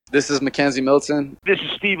This is Mackenzie Milton. This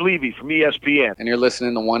is Steve Levy from ESPN. And you're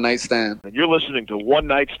listening to One Night Stand. And you're listening to One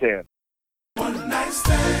Night Stand. One Night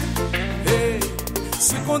Stand. Hey,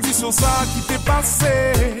 c'est condition ça qui t'est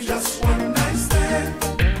passé. Just one night stand.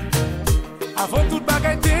 Avant toute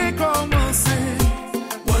bagaille t'est commencé.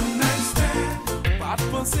 One night stand. Pas de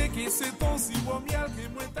penser que c'est ton si bon miel que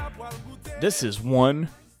moi t'as poil goûter. This is One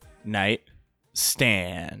Night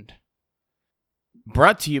Stand.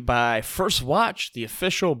 Brought to you by First Watch, the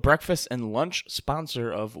official breakfast and lunch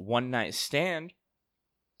sponsor of One Night Stand.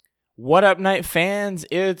 What up, Night fans?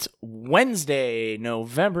 It's Wednesday,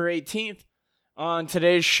 November 18th. On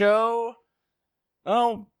today's show,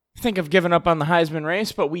 I think I've given up on the Heisman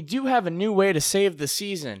race, but we do have a new way to save the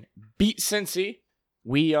season. Beat Cincy.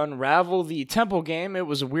 We unravel the Temple game. It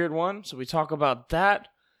was a weird one, so we talk about that.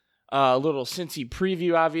 A little Cincy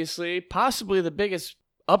preview, obviously. Possibly the biggest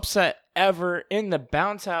upset ever in the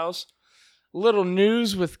bounce house. Little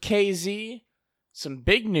news with KZ. Some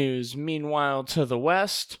big news, meanwhile, to the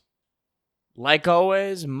west. Like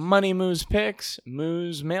always, Money Moose picks,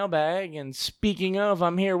 Moose mailbag, and speaking of,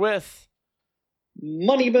 I'm here with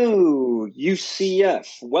Money Moo, UCF.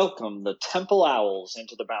 Welcome the Temple Owls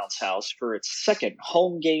into the bounce house for its second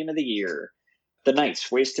home game of the year. The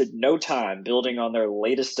Knights wasted no time building on their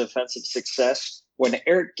latest defensive success when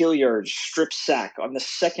Eric Gilliard's strip sack on the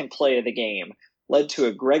second play of the game led to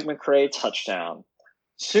a Greg McCrae touchdown.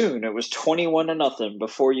 Soon it was 21-0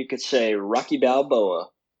 before you could say Rocky Balboa.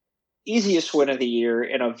 Easiest win of the year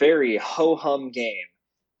in a very ho-hum game.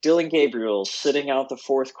 Dillon Gabriel sitting out the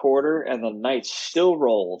fourth quarter, and the Knights still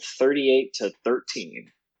rolled 38-13.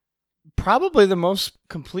 Probably the most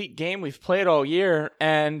complete game we've played all year,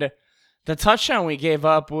 and the touchdown we gave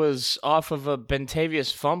up was off of a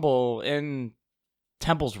Bentavious fumble in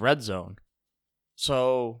Temple's red zone.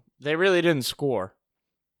 So they really didn't score,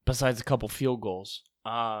 besides a couple field goals.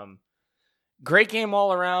 Great game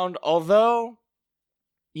all around, although,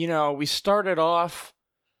 we started off,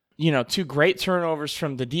 two great turnovers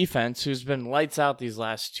from the defense, who's been lights out these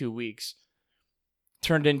last 2 weeks.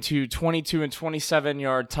 Turned into 22 and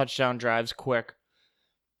 27-yard touchdown drives quick.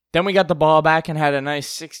 Then we got the ball back and had a nice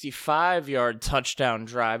 65-yard touchdown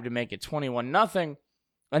drive to make it 21-0.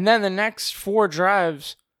 And then the next 4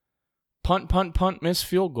 drives, punt, miss,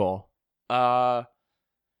 field goal. Clearly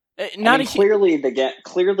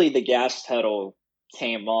the gas pedal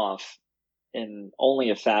came off in only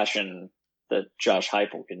a fashion that Josh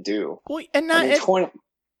Heupel can do. Well,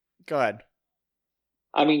 go ahead.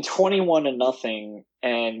 21-0,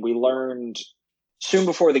 and we learned soon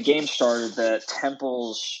before the game started that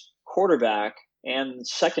Temple's quarterback and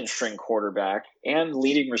second-string quarterback and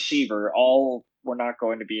leading receiver all were not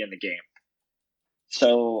going to be in the game.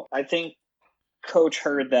 So I think Coach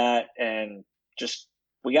heard that and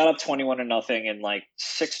we got up 21-0 in like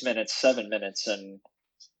 6 minutes, 7 minutes, and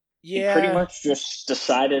he pretty much just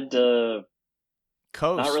decided to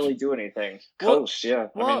coast. Not really do anything. Coast, yeah.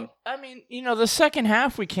 The second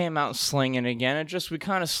half we came out slinging again. We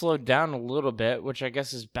kind of slowed down a little bit, which I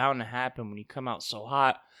guess is bound to happen when you come out so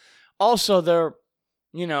hot. Also, there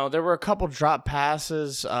were a couple drop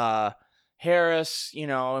passes. Harris,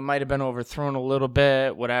 it might have been overthrown a little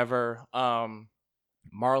bit, whatever.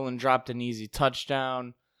 Marlon dropped an easy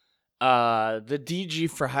touchdown. The DG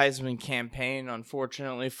for Heisman campaign,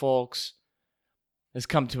 unfortunately, folks, has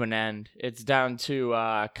come to an end. It's down to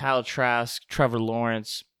Kyle Trask, Trevor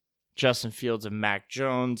Lawrence, Justin Fields, and Mac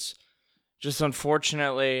Jones. Just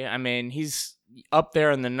unfortunately, he's up there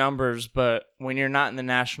in the numbers, but when you're not in the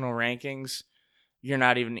national rankings, you're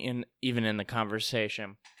not even in the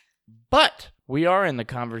conversation. But we are in the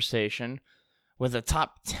conversation with a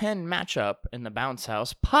top 10 matchup in the bounce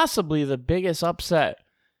house, possibly the biggest upset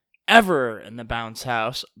ever in the bounce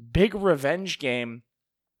house. Big revenge game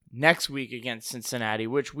next week against Cincinnati,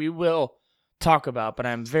 which we will talk about, but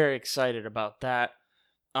I'm very excited about that.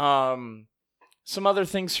 Some other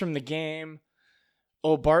things from the game.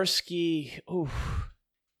 Obarski,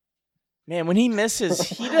 man, when he misses,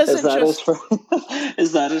 he doesn't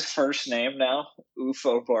Is that his first name now?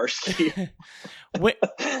 Obarski.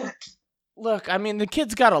 Look, the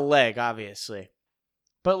kid's got a leg, obviously.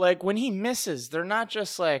 But, when he misses, they're not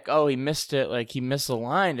just like, oh, he missed it, like he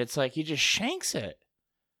misaligned. It's like he just shanks it.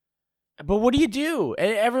 But what do?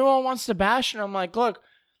 Everyone wants to bash, and I'm like, look,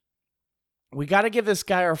 we got to give this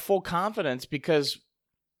guy our full confidence because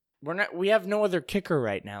we have no other kicker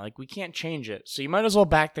right now. We can't change it. So you might as well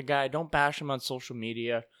back the guy. Don't bash him on social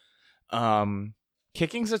media.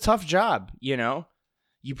 Kicking's a tough job,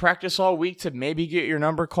 You practice all week to maybe get your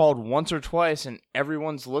number called once or twice, and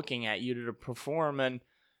everyone's looking at you to perform. And,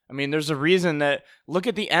 there's a reason that, look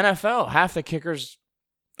at the NFL. Half the kickers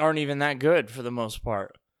aren't even that good for the most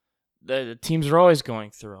part. The teams are always going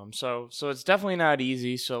through him. So it's definitely not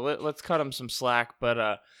easy. So let's cut him some slack,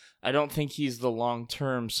 but I don't think he's the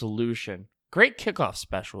long-term solution. Great kickoff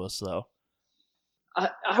specialist, though.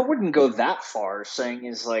 I wouldn't go that far saying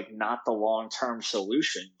he's like not the long-term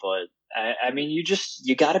solution, but I mean,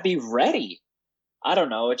 you got to be ready. I don't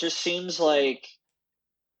know. It just seems like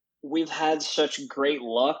we've had such great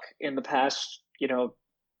luck in the past,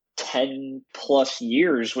 10 plus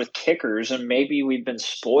years with kickers, and maybe we've been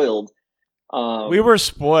spoiled. We were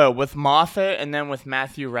spoiled with Moffitt, and then with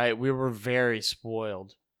Matthew Wright, we were very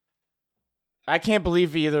spoiled. I can't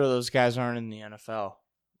believe either of those guys aren't in the NFL.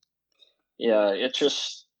 Yeah, it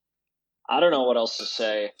just, I don't know what else to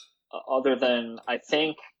say other than I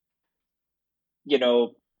think,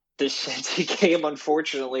 this Cincy game,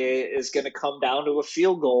 unfortunately, is going to come down to a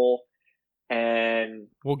field goal, and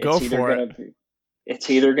we'll go for it.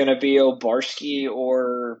 It's either going to be Obarski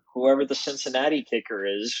or whoever the Cincinnati kicker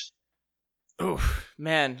is. Oof,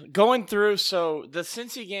 man, going through, so the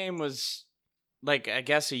Cincy game was like, I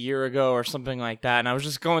guess a year ago or something like that, and I was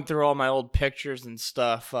just going through all my old pictures and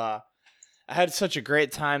stuff. I had such a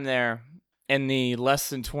great time there in the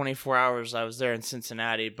less than 24 hours I was there in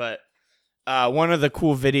Cincinnati, but one of the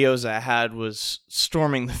cool videos I had was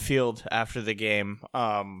storming the field after the game.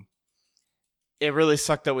 It really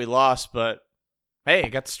sucked that we lost, but hey, I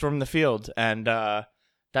got to storm the field, and that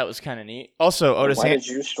was kind of neat. Also, Otis, why did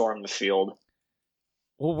you storm the field?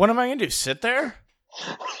 Well, what am I gonna do? Sit there?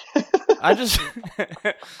 I just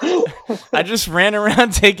ran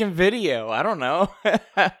around taking video. I don't know.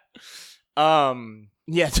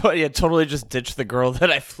 Totally just ditched the girl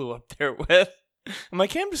that I flew up there with. I'm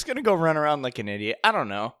like, hey, I'm just gonna go run around like an idiot. I don't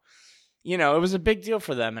know. It was a big deal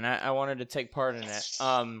for them, and I wanted to take part in it.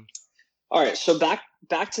 All right, so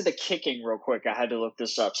back to the kicking real quick. I had to look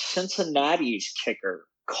this up. Cincinnati's kicker,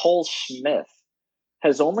 Cole Smith,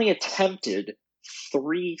 has only attempted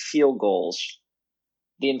 3 field goals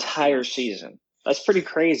the entire season. That's pretty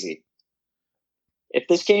crazy. If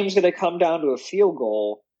this game's going to come down to a field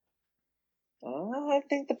goal, I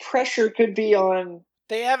think the pressure could be on.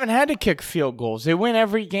 They haven't had to kick field goals. They win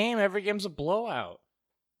every game. Every game's a blowout.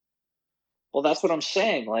 Well, that's what I'm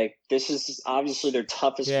saying. Like, this is obviously their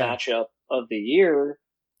toughest matchup of the year.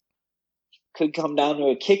 Could come down to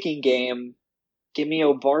a kicking game. Give me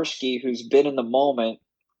Obarski, who's been in the moment.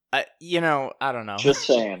 I don't know. Just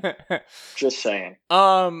saying. Just saying.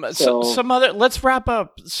 Let's wrap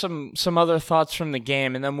up some other thoughts from the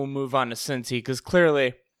game, and then we'll move on to Cincy, because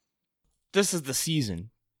clearly this is the season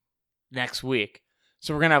next week.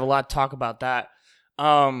 So we're going to have a lot to talk about that.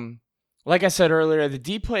 Like I said earlier, the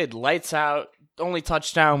D played lights out. The only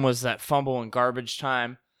touchdown was that fumble in garbage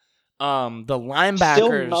time. The linebackers...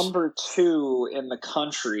 Still number 2 in the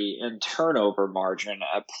country in turnover margin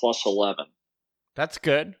at plus 11. That's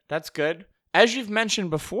good. That's good. As you've mentioned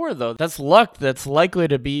before, though, that's luck that's likely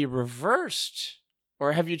to be reversed.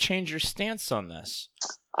 Or have you changed your stance on this?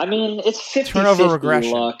 I mean, it's 50-50 turnover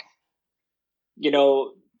regression. Luck.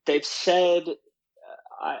 They've said...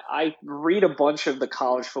 I read a bunch of the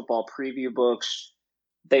college football preview books.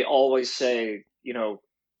 They always say,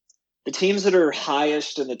 the teams that are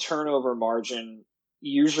highest in the turnover margin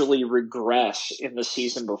usually regress in the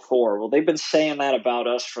season before. Well, they've been saying that about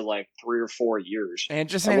us for like 3 or 4 years. And it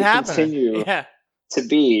just ain't happening. Continue to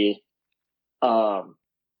be,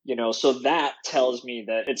 so that tells me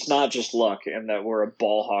that it's not just luck and that we're a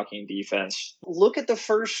ball hawking defense. Look at the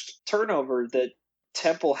first turnover that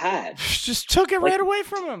Temple had. Just took it right away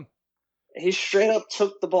from him. He straight up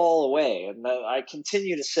took the ball away. And I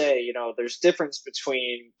continue to say, there's difference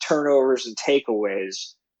between turnovers and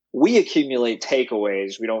takeaways. We accumulate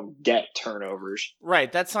takeaways. We don't get turnovers. Right.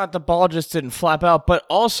 That's not the ball just didn't flap out. But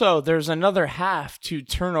also, there's another half to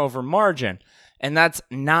turnover margin, and that's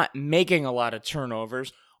not making a lot of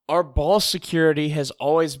turnovers. Our ball security has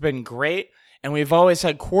always been great, and we've always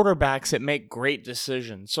had quarterbacks that make great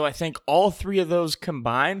decisions. So I think all 3 of those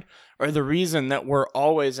combined are the reason that we're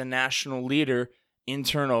always a national leader in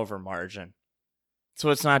turnover margin. So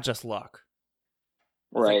it's not just luck.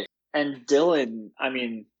 Right. And Dylan,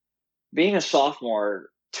 being a sophomore,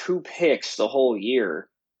 2 picks the whole year.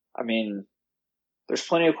 There's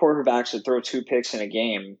plenty of quarterbacks that throw 2 picks in a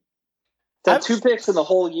game. That 2 picks in the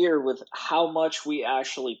whole year with how much we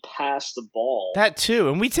actually pass the ball. That too.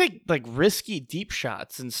 And we take like risky deep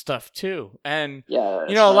shots and stuff too. And yeah,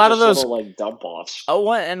 a lot of those little, like dump offs.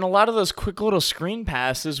 And a lot of those quick little screen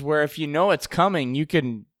passes where if you know it's coming, you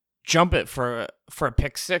can jump it for a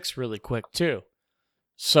pick 6 really quick too.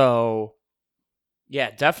 So yeah,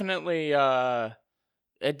 definitely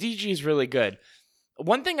DG is really good.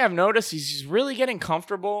 one thing I've noticed is he's really getting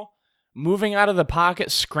comfortable moving out of the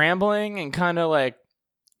pocket, scrambling, and kind of like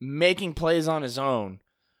making plays on his own.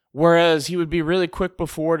 Whereas he would be really quick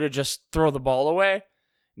before to just throw the ball away.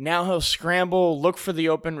 Now he'll scramble, look for the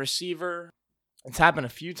open receiver. It's happened a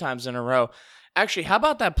few times in a row. Actually, how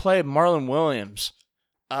about that play of Marlon Williams?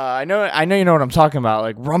 I know you know what I'm talking about,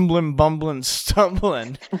 like rumbling, bumbling,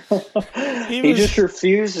 stumbling. He just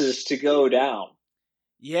refuses to go down.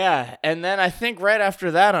 Yeah, and then I think right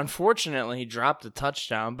after that, unfortunately, he dropped a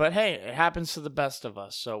touchdown. But hey, it happens to the best of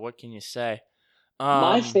us, so what can you say?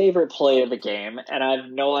 My favorite play of the game, and I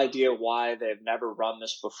have no idea why they've never run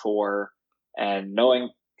this before, and knowing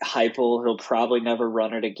Heupel, he'll probably never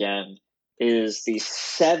run it again, is the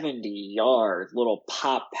 70-yard little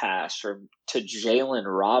pop pass to Jalen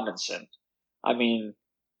Robinson. I mean,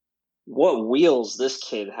 what wheels this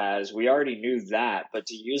kid has, we already knew that, but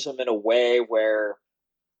to use him in a way where,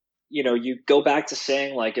 you know, you go back to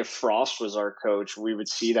saying, like, if Frost was our coach, we would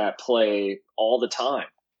see that play all the time.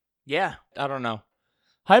 Yeah, I don't know.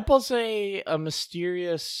 Heupel's a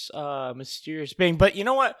mysterious being, but you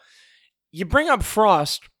know what? You bring up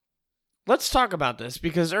Frost. Let's talk about this,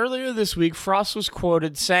 because earlier this week, Frost was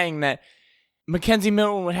quoted saying that McKenzie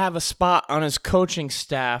Milton would have a spot on his coaching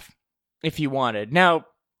staff if he wanted. Now,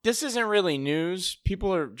 this isn't really news.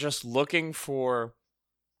 People are just looking for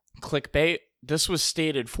clickbait. This was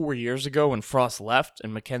stated 4 years ago when Frost left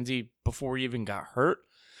and McKenzie before he even got hurt.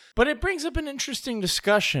 But it brings up an interesting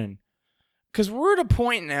discussion, because we're at a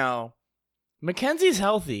point now, McKenzie's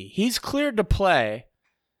healthy. He's cleared to play.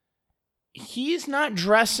 He's not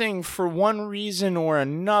dressing for one reason or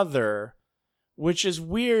another, which is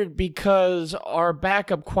weird because our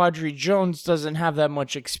backup Quadri Jones doesn't have that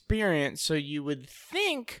much experience, so you would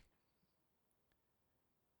think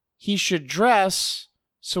he should dress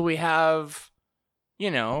so we have, you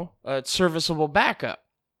know, a serviceable backup.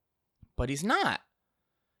 But he's not.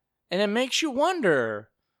 And it makes you wonder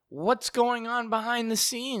what's going on behind the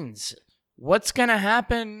scenes. What's going to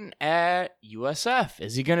happen at USF?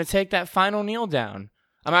 Is he going to take that final kneel down?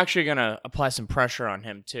 I'm actually going to apply some pressure on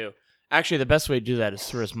him too. Actually, the best way to do that is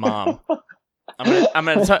through his mom. I'm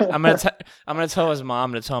gonna tell his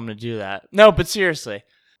mom to tell him to do that. No, but seriously,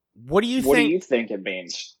 what do you think? What do you think it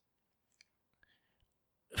means?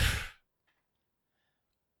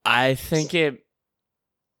 I think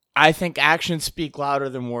actions speak louder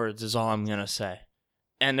than words is all I'm going to say.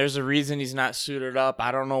 And there's a reason he's not suited up.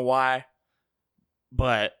 I don't know why,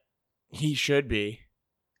 but he should be.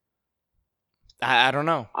 I don't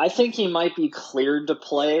know. I think he might be cleared to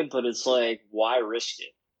play, but it's like, why risk it?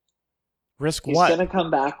 Risk He's what? going to come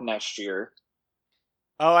back next year.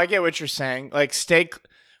 Oh, I get what you're saying. Like,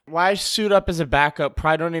 why suit up as a backup?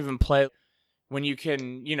 Probably don't even play when you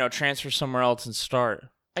can, you know, transfer somewhere else and start.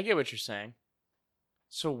 I get what you're saying.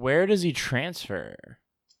 So where does he transfer?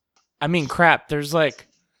 I mean, crap, there's like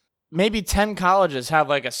maybe 10 colleges have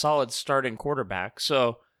like a solid starting quarterback,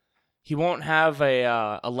 so he won't have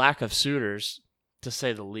a lack of suitors, to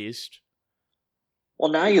say the least.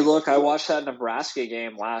 Well, now you look, I watched that Nebraska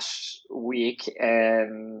game last week,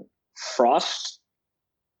 and Frost,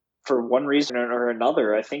 for one reason or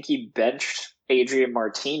another, I think he benched Adrian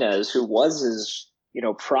Martinez, who was his, you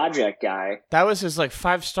know, project guy. That was his like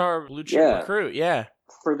 5-star blue chip recruit, yeah.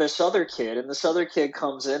 For this other kid, and this other kid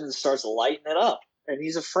comes in and starts lighting it up, and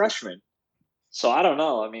he's a freshman. So I don't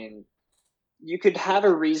know. I mean, you could have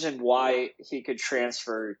a reason why he could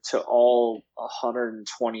transfer to all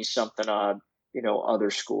 120-something odd, you know,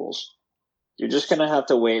 other schools. You're just going to have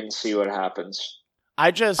to wait and see what happens.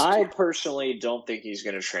 I personally don't think he's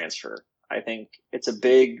going to transfer. I think it's a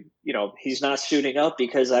big, you know, he's not suiting up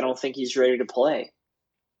because I don't think he's ready to play.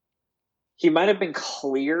 He might have been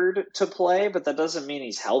cleared to play, but that doesn't mean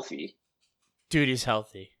he's healthy. Dude, he's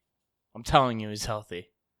healthy. I'm telling you, he's healthy.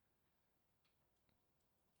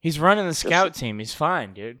 He's running the scout team. He's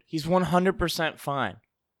fine, dude. He's 100% fine.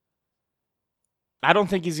 I don't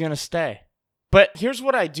think he's going to stay. But here's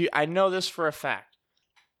what I do. I know this for a fact.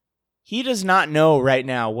 He does not know right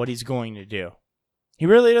now what he's going to do. He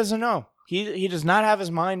really doesn't know. He does not have his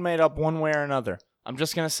mind made up one way or another. I'm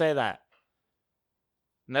just going to say that.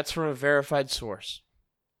 And that's from a verified source.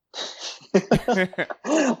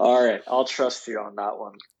 All right. I'll trust you on that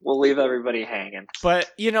one. We'll leave everybody hanging. But,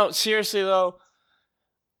 you know, seriously, though,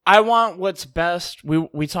 I want what's best.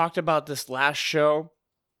 We talked about this last show.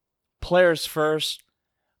 Players first.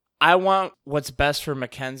 I want what's best for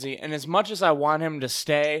McKenzie. And as much as I want him to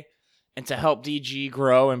stay and to help DG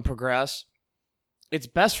grow and progress, it's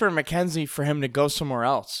best for McKenzie for him to go somewhere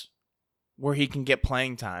else where he can get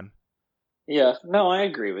playing time. Yeah, no, I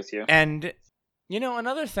agree with you. And, you know,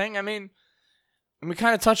 another thing, I mean, and we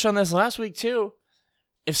kind of touched on this last week too,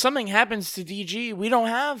 if something happens to DG, we don't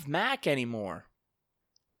have Mac anymore.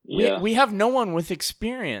 Yeah. We have no one with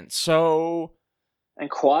experience, so... And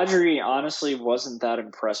Quadri honestly wasn't that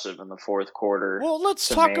impressive in the fourth quarter. Well, let's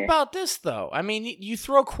talk about this, though. I mean, you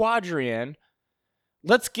throw Quadri in,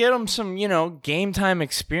 let's get him some, game time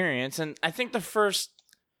experience, and I think the first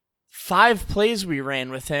 5 plays we ran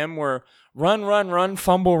with him were run,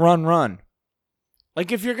 fumble, run.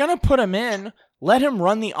 Like, if you're going to put him in, let him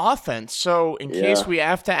run the offense, so in case we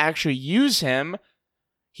have to actually use him,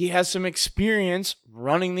 he has some experience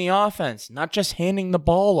running the offense, not just handing the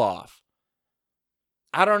ball off.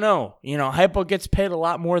 I don't know. Hypo gets paid a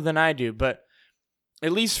lot more than I do, but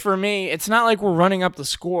at least for me, it's not like we're running up the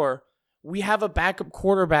score. We have a backup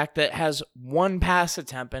quarterback that has 1 pass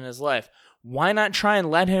attempt in his life. Why not try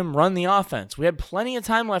and let him run the offense? We had plenty of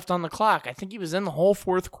time left on the clock. I think he was in the whole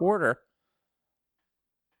fourth quarter.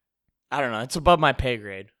 I don't know. It's above my pay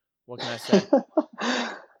grade. What can I say?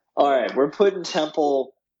 All right, we're putting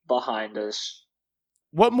Temple behind us.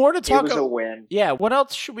 What more to talk about? It was a win. Yeah, what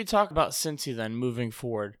else should we talk about Cincy then moving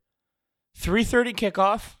forward? 3:30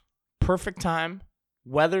 kickoff, perfect time.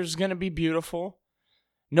 Weather's going to be beautiful.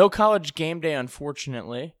 No college game day,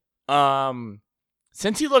 unfortunately.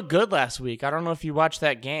 Cincy looked good last week. I don't know if you watched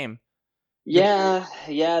that game. Yeah,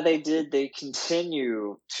 they did. They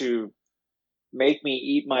continue to make me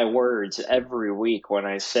eat my words every week when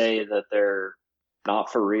I say that they're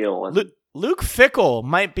not for real. And Luke Fickell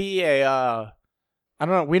might be a... I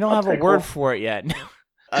don't know. We don't have a word for it yet.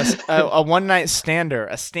 a one-night stander,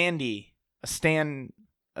 a standee, a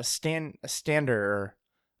stander.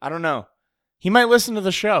 I don't know. He might listen to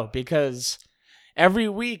the show because every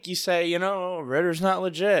week you say, Ritter's not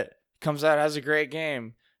legit. Comes out, has a great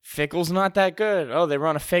game. Fickell's not that good. Oh, they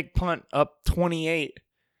run a fake punt up 28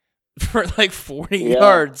 for like 40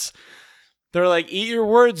 yards. They're like, eat your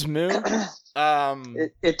words, Moo.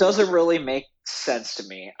 It doesn't really make sense to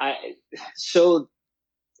me. So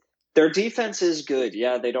their defense is good.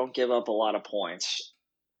 Yeah, they don't give up a lot of points.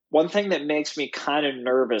 One thing that makes me kind of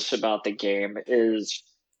nervous about the game is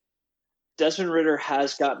Desmond Ridder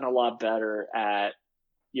has gotten a lot better at,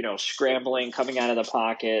 scrambling, coming out of the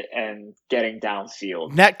pocket, and getting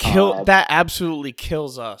downfield. That absolutely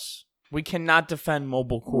kills us. We cannot defend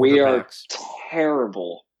mobile quarterbacks. We are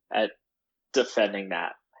terrible at defending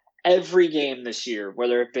that. Every game this year,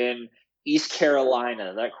 whether it been East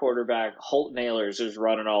Carolina, that quarterback, Holt Nailers, is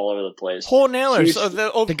running all over the place. Holt Nailers,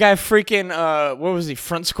 the guy freaking, what was he,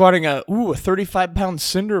 front squatting a 35-pound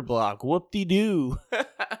cinder block. Whoop-de-doo.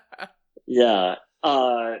 Yeah.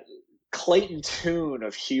 Clayton Tune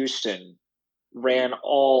of Houston ran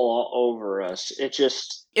all over us.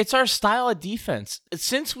 It's our style of defense.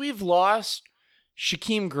 Since we've lost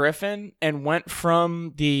Shaquem Griffin and went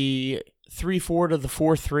from the 3-4 to the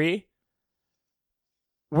 4-3,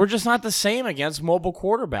 we're just not the same against mobile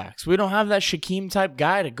quarterbacks. We don't have that Shaquem-type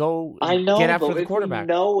guy to go get after the quarterback.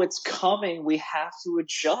 We know it's coming. We have to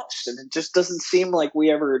adjust, and it just doesn't seem like we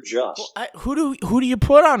ever adjust. Well, who do you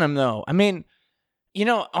put on him, though? I mean,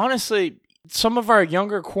 honestly, some of our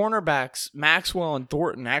younger cornerbacks, Maxwell and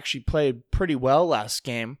Thornton, actually played pretty well last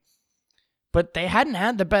game, but they hadn't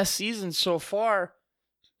had the best season so far.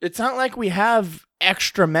 It's not like we have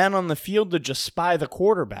extra men on the field to just spy the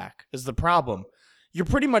quarterback is the problem. You're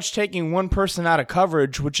pretty much taking one person out of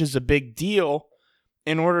coverage, which is a big deal,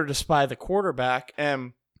 in order to spy the quarterback.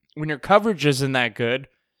 And when your coverage isn't that good,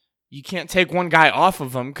 you can't take one guy off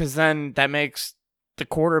of him because then that makes the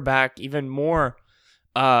quarterback even more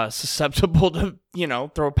susceptible to,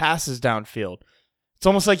 throw passes downfield. It's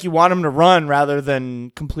almost like you want him to run rather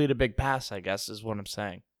than complete a big pass, I guess, is what I'm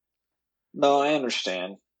saying. No, I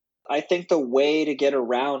understand. I think the way to get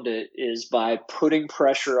around it is by putting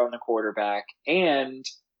pressure on the quarterback and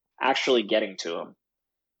actually getting to him.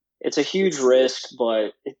 It's a huge risk,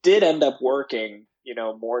 but it did end up working,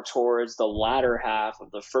 more towards the latter half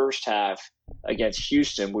of the first half against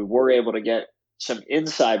Houston. We were able to get some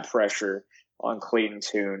inside pressure on Clayton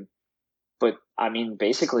Tune. But,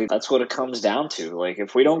 basically that's what it comes down to. Like,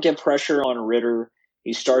 if we don't get pressure on Ridder,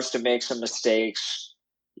 he starts to make some mistakes,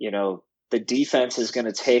 the defense is going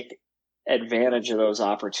to take advantage of those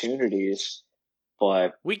opportunities,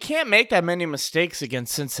 but we can't make that many mistakes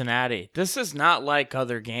against Cincinnati. This is not like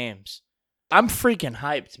other games. I'm freaking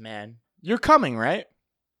hyped, man. You're coming, right?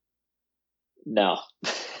 No.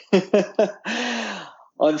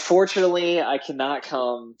 Unfortunately, I cannot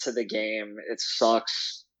come to the game. It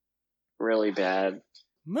sucks really bad.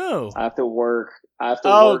 Moo. I have to work.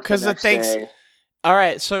 Because the next day. All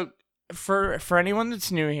right, so for anyone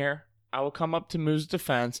that's new here, I will come up to Moo's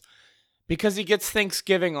defense because he gets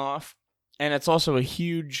Thanksgiving off, and it's also a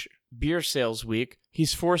huge beer sales week,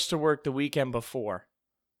 he's forced to work the weekend before.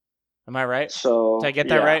 Am I right? So Did I get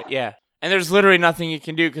that right? Yeah. And there's literally nothing you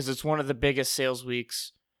can do because it's one of the biggest sales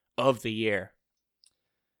weeks of the year.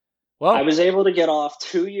 Well, I was able to get off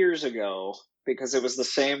 2 years ago because it was the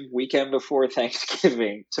same weekend before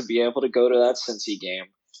Thanksgiving to be able to go to that Cincy game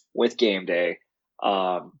with game day.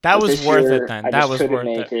 That was worth it then. That was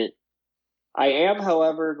worth it. I am,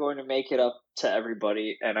 however, going to make it up to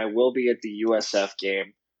everybody, and I will be at the USF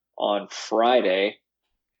game on Friday.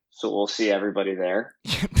 So we'll see everybody there.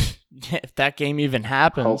 If that game even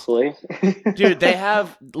happens. Hopefully. Dude, they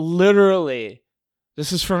have literally,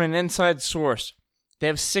 this is from an inside source, they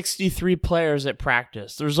have 63 players at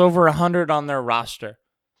practice. There's over 100 on their roster.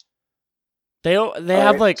 They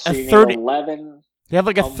have like so a 30 11 They have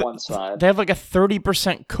like on one side. They have like a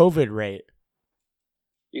 30% COVID rate.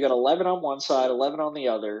 You got 11 on one side, 11 on the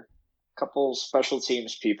other. Couple special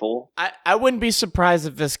teams people. I wouldn't be surprised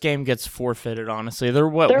if this game gets forfeited, honestly. They're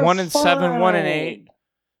 1-7, 1-8.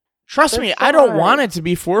 Trust me, I don't want it to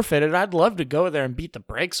be forfeited. I'd love to go there and beat the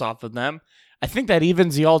brakes off of them. I think that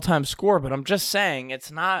evens the all-time score, but I'm just saying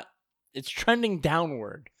it's trending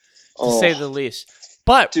downward, to say the least.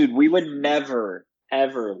 But dude, we would never,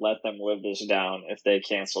 ever let them live this down if they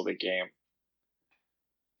cancel the game.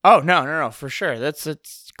 Oh, no, for sure.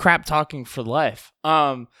 It's crap talking for life.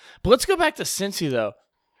 But let's go back to Cincy, though.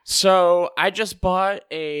 So I just bought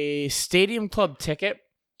a Stadium Club ticket.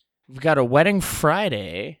 We've got a wedding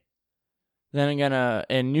Friday. Then I'm gonna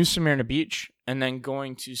in New Smyrna Beach, and then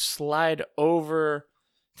going to slide over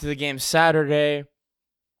to the game Saturday.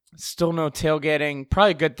 Still no tailgating.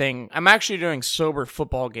 Probably a good thing. I'm actually doing sober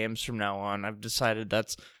football games from now on. I've decided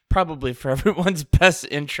that's probably for everyone's best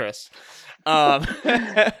interest. But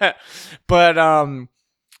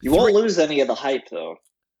you won't lose any of the hype, though.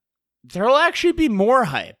 There'll actually be more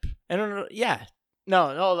hype. And yeah,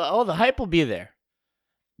 no, the hype will be there.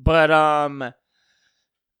 But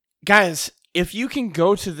guys, if you can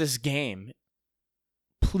go to this game,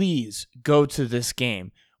 please go to this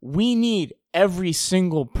game. We need every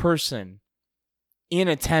single person in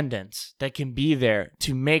attendance that can be there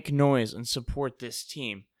to make noise and support this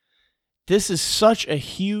team. This is such a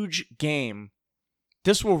huge game.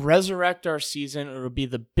 This will resurrect our season. It will be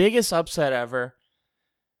the biggest upset ever.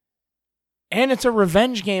 And it's a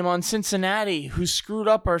revenge game on Cincinnati, who screwed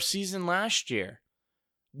up our season last year.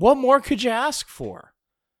 What more could you ask for?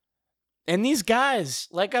 And these guys,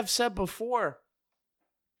 like I've said before,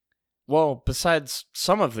 well, besides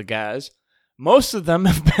some of the guys, most of them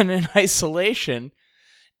have been in isolation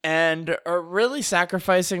and are really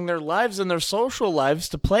sacrificing their lives and their social lives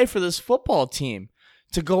to play for this football team,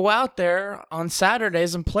 to go out there on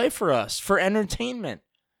Saturdays and play for us, for entertainment.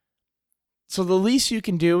 So the least you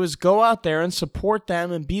can do is go out there and support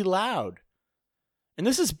them and be loud. And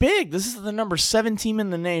this is big. This is the number 7 team in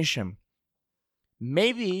the nation.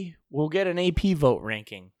 Maybe we'll get an AP vote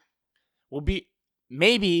ranking.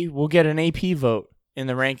 Maybe we'll get an AP vote in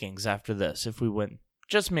the rankings after this if we win.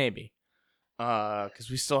 Just maybe. Because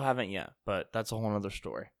we still haven't yet, but that's a whole other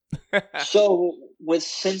story. So with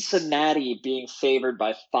Cincinnati being favored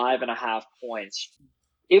by 5.5 points,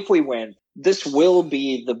 if we win, this will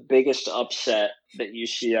be the biggest upset that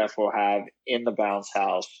UCF will have in the bounce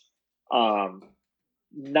house.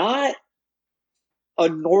 Not a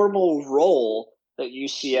normal role that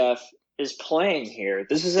UCF is playing here.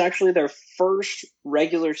 This is actually their first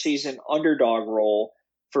regular season underdog role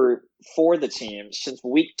for the team since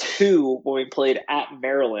week 2 when we played at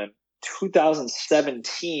Maryland.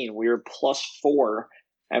 2017, we were +4,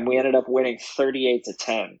 and we ended up winning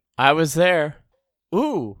 38-10. I was there.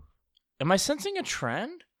 Ooh, am I sensing a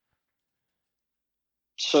trend?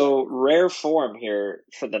 So rare form here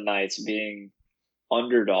for the Knights being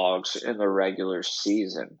underdogs in the regular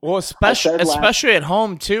season. Well, especially at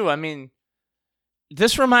home too. I mean,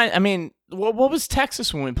 what was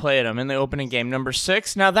Texas when we played them in the opening game? Number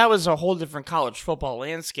 6. Now that was a whole different college football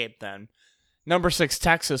landscape then. Number 6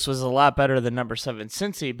 Texas was a lot better than number 7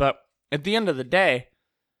 Cincy, but at the end of the day,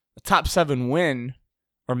 a top 7 win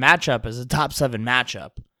or matchup is a top 7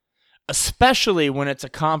 matchup, especially when it's a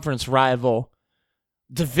conference rival,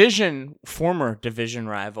 former division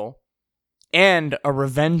rival, and a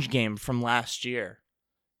revenge game from last year.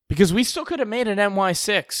 Because we still could have made an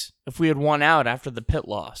NY6 if we had won out after the Pitt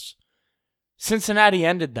loss. Cincinnati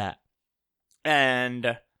ended that.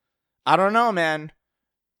 And I don't know, man.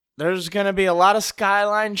 There's going to be a lot of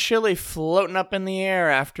Skyline chili floating up in the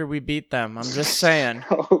air after we beat them. I'm just saying.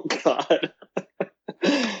 Oh, God.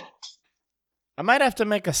 I might have to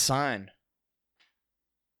make a sign.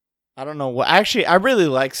 I don't know what. Actually, I really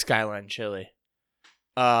like Skyline chili.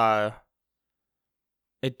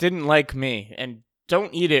 It didn't like me, and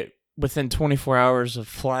don't eat it within 24 hours of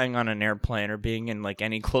flying on an airplane or being in like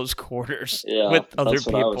any close quarters with other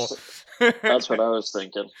people. That's what I was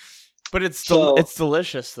thinking. But it's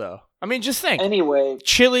delicious though. I mean, just think. Anyway,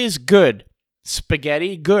 chili's good,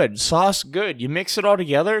 spaghetti good, sauce good. You mix it all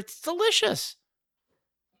together, it's delicious.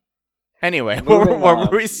 Anyway, what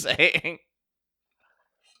were we saying?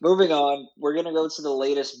 Moving on, we're going to go to the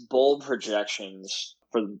latest bowl projections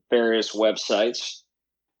for various websites.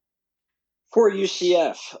 For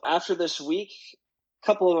UCF, after this week, a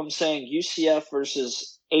couple of them saying UCF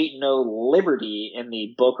versus 8-0 Liberty in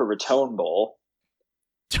the Boca Raton Bowl.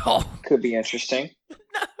 Oh. Could be interesting.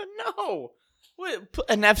 No. What,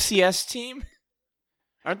 an FCS team?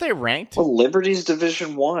 Aren't they ranked? Well, Liberty's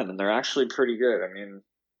Division I, and they're actually pretty good. I mean,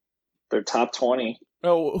 they're top 20.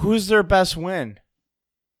 Oh, who's their best win?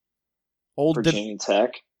 Virginia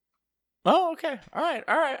Tech. Oh, okay. All right.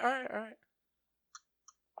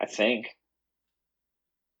 I think.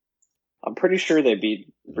 I'm pretty sure they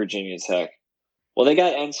beat Virginia Tech. Well, they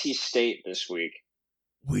got NC State this week.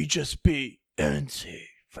 We just beat NC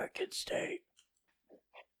fucking State.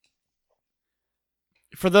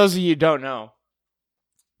 For those of you who don't know,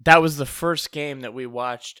 that was the first game that we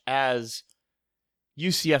watched as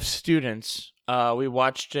UCF students. We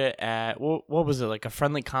watched it at, what was it, like a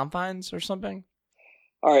Friendly Confines or something?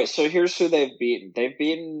 All right, so here's who they've beaten. They've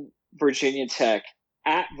beaten Virginia Tech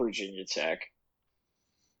at Virginia Tech.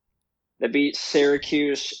 They beat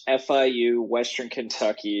Syracuse, FIU, Western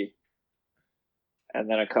Kentucky, and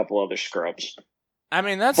then a couple other scrubs. I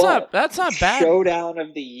mean, that's not bad. Showdown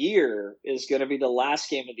of the year is going to be the last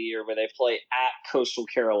game of the year where they play at Coastal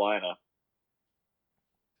Carolina.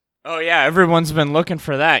 Oh yeah, everyone's been looking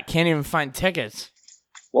for that. Can't even find tickets.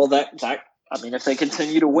 Well, I mean, if they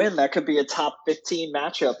continue to win, that could be a top 15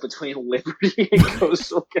 matchup between Liberty and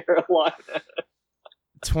Coastal Carolina.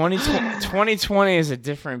 2020 is a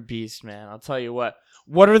different beast, man. I'll tell you what.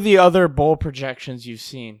 What are the other bowl projections you've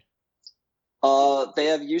seen? They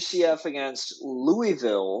have UCF against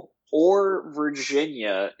Louisville or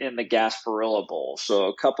Virginia in the Gasparilla Bowl. So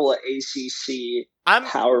a couple of ACC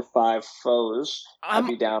Power 5 foes. I'd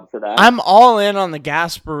be down for that. I'm all in on the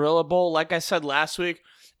Gasparilla Bowl. Like I said last week,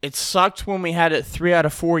 it sucked when we had it 3 out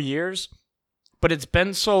of 4 years, but it's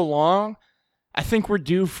been so long. I think we're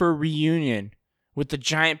due for a reunion with the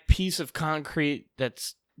giant piece of concrete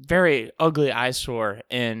that's very ugly eyesore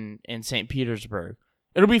in St. Petersburg.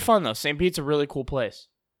 It'll be fun, though. St. Pete's a really cool place.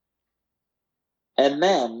 And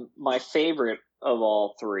then, my favorite of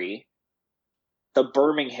all three, the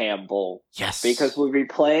Birmingham Bowl. Yes. Because we'll be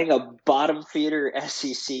playing a bottom feeder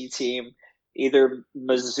SEC team, either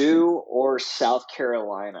Mizzou or South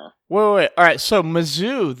Carolina. Wait. All right, so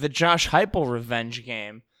Mizzou, the Josh Heupel revenge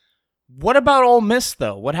game. What about Ole Miss,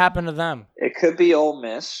 though? What happened to them? It could be Ole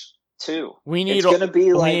Miss, too. We need Ole Miss. It's going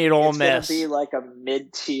to be like a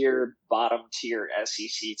mid-tier, bottom-tier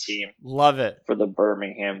SEC team. Love it. For the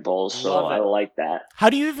Birmingham Bowl, so I like that. How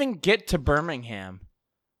do you even get to Birmingham?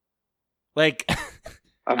 Like,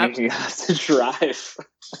 I mean, you have to drive.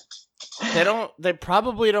 They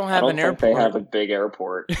probably don't have an airport. They have a big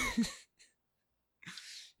airport.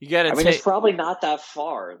 You gotta it's probably not that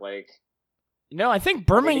far. Like, no, I think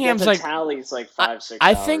Birmingham's like Tally's like 5-6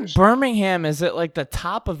 I hours. think Birmingham is at like the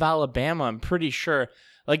top of Alabama. I'm pretty sure.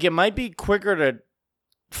 Like, it might be quicker to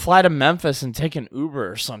fly to Memphis and take an Uber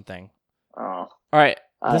or something. Oh, all right.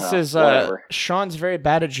 This is whatever. Sean's very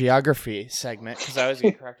bad at geography segment because I always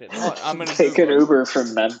get corrected. I'm gonna take an Uber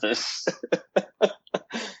from Memphis.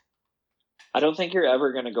 I don't think you're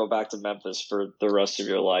ever going to go back to Memphis for the rest of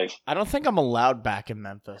your life. I don't think I'm allowed back in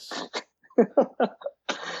Memphis.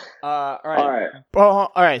 All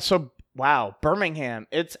right. So, wow, Birmingham.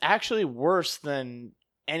 It's actually worse than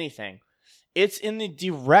anything. It's in the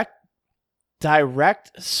direct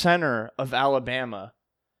center of Alabama,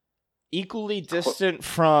 equally distant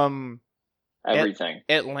from everything.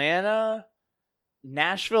 Atlanta.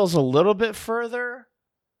 Nashville's a little bit further.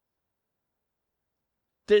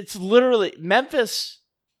 It's literally Memphis.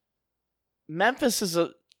 Memphis is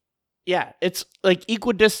it's like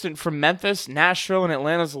equidistant from Memphis. Nashville and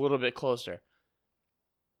Atlanta's a little bit closer.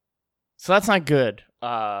 So that's not good.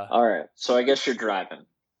 All right. So I guess you're driving.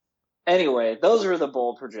 Anyway, those are the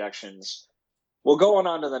bowl projections. We'll go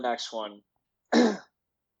on to the next one.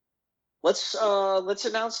 Let's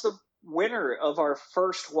announce the winner of our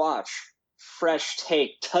first watch, Fresh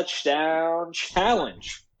Take Touchdown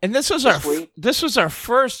Challenge. And this was our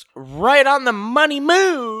first right on the money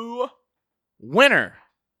moo winner.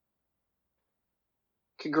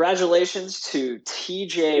 Congratulations to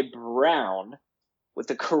TJ Brown with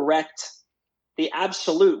the correct the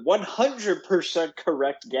absolute 100%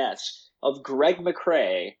 correct guess of Greg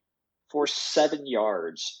McCrae for 7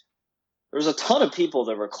 yards. There was a ton of people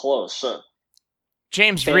that were close. So,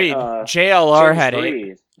 James Reed, JLR James had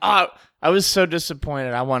Reed. 8. Oh, I was so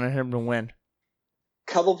disappointed. I wanted him to win.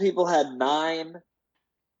 Couple people had 9.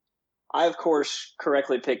 I, of course,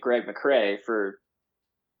 correctly picked Greg McCrae for.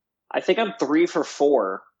 I think I'm 3 for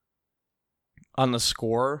 4 on the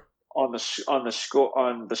score. On the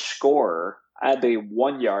score, I had the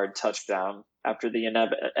 1-yard touchdown after the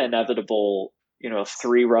inevitable,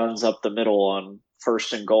 3 runs up the middle on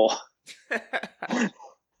 1st and goal.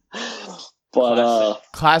 But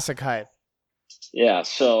classic hype. Yeah.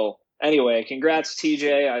 So anyway, congrats,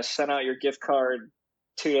 TJ. I sent out your gift card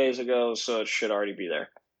 2 days ago, so it should already be there.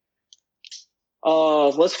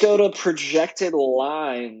 Let's go to projected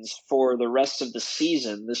lines for the rest of the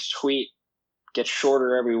season. This tweet gets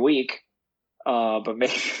shorter every week, but make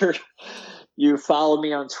sure you follow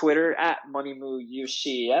me on Twitter at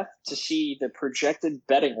MoneyMooUCF to see the projected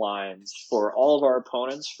betting lines for all of our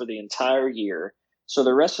opponents for the entire year. So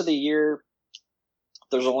the rest of the year,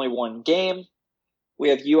 there's only one game. We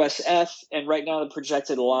have USF, and right now the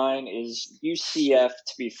projected line is UCF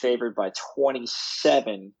to be favored by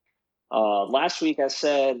 27. Last week I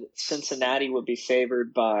said Cincinnati would be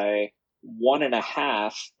favored by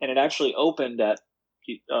 1.5, and it actually opened at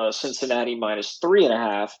Cincinnati minus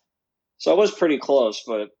 3.5. So I was pretty close,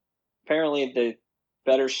 but apparently the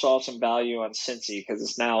better saw some value on Cincy because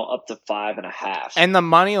it's now up to 5.5. And the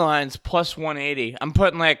money line's plus 180. I'm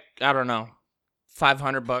putting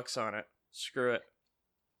 $500 on it. Screw it.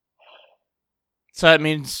 So that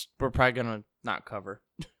means we're probably gonna not cover.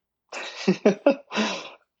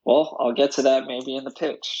 Well, I'll get to that maybe in the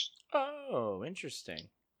picks. Oh, interesting.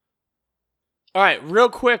 All right, real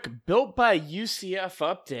quick, built by UCF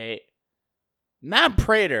update. Matt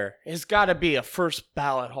Prater has got to be a first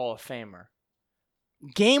ballot Hall of Famer.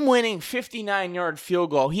 Game-winning 59-yard field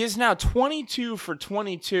goal. He is now 22 for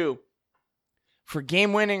 22 for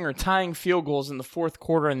game-winning or tying field goals in the fourth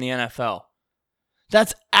quarter in the NFL.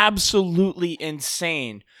 That's absolutely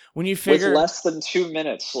insane. When you figure with less than 2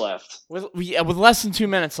 minutes left. With less than 2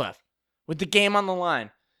 minutes left. With the game on the line.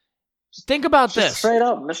 Think about this. Straight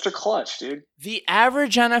up, Mr. Clutch, dude. The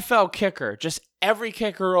average NFL kicker, just every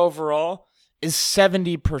kicker overall, is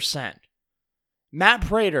 70%. Matt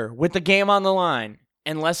Prater, with the game on the line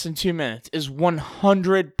in less than 2 minutes, is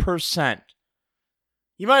 100%.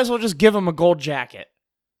 You might as well just give him a gold jacket.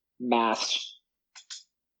 Maths.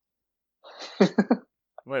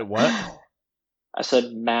 Wait, what? I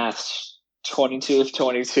said maths. 22 of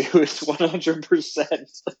 22 is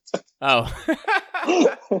 100%. Oh.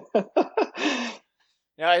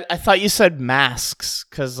 Yeah, I thought you said masks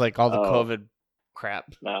because all the COVID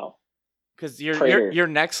crap. No. Because your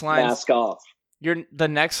next line. Mask off. The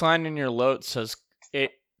next line in your note says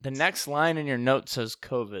it. The next line in your note says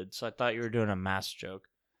COVID. So I thought you were doing a mask joke.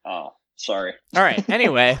 Oh, sorry. All right.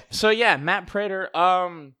 Anyway, so yeah, Matt Prater.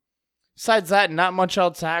 Besides that, not much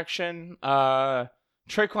else action.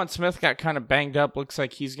 Traquan Smith got kind of banged up. Looks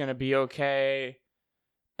like he's gonna be okay.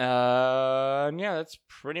 Yeah, that's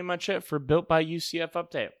pretty much it for Built by UCF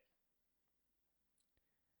update.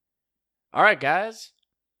 All right, guys.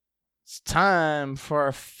 It's time for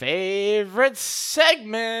our favorite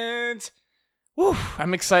segment. Woo,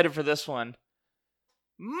 I'm excited for this one.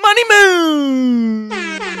 Money Moves!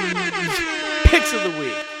 Picks of the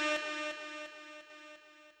week.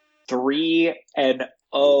 3-0.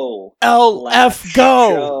 LF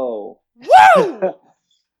go! Woo!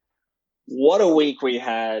 What a week we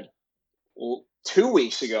had 2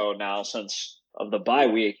 weeks ago now since of the bye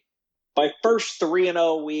week. My first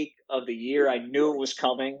 3-0 week of the year, I knew it was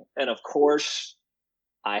coming. And of course,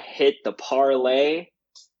 I hit the parlay.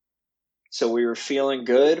 So we were feeling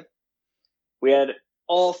good. We had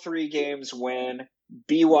all 3 games win.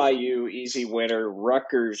 BYU, easy winner.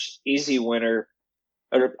 Rutgers, easy winner.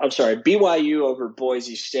 BYU over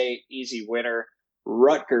Boise State, easy winner.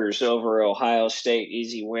 Rutgers over Ohio State,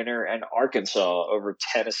 easy winner. And Arkansas over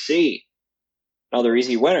Tennessee, another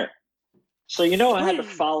easy winner. So, I had to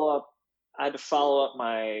follow up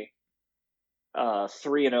my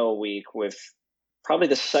 3-0 week with probably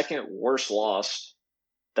the second worst loss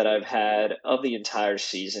that I've had of the entire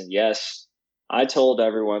season. Yes, I told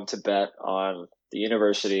everyone to bet on the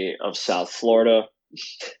University of South Florida.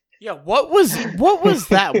 Yeah, what was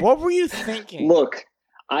that? What were you thinking? Look,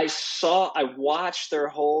 I watched their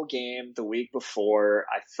whole game the week before.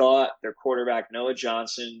 I thought their quarterback, Noah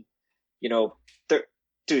Johnson, their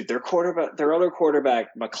other quarterback,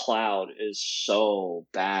 McLeod, is so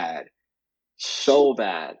bad. So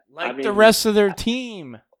bad. The rest of their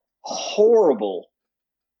team. horrible.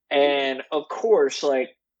 And of course, like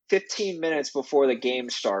 15 minutes before the game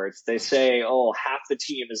starts, they say, oh, half the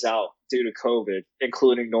team is out due to COVID,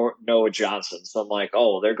 including Noah Johnson. So I'm like,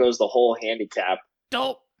 oh, there goes the whole handicap.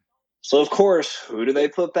 Dope. So, of course, who do they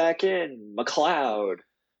put back in? McLeod.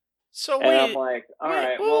 So and I'm like, all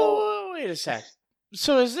right, well. Wait a sec.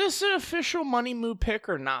 So is this an official Money Moo pick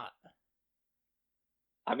or not?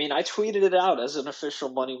 I mean, I tweeted it out as an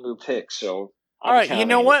official Money Moo pick, so. All right, you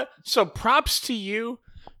know what? So props to you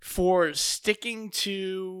for sticking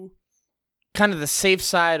to kind of the safe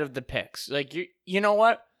side of the picks. Like, you know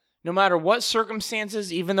what? No matter what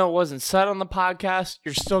circumstances, even though it wasn't said on the podcast,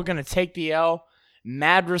 you're still going to take the L.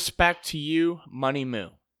 Mad respect to you, Money Moo.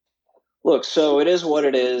 Look, so it is what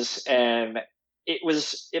it is, and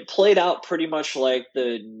it played out pretty much like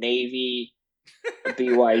the Navy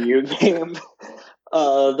BYU game.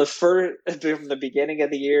 From the beginning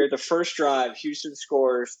of the year, the first drive, Houston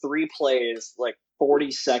scores 3 plays, like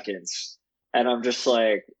 40 seconds. And I'm just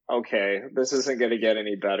like, okay, this isn't going to get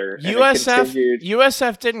any better.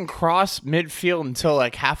 USF didn't cross midfield until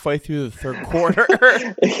like halfway through the third quarter.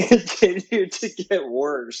 It continued to get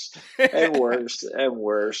worse and worse and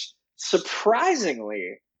worse.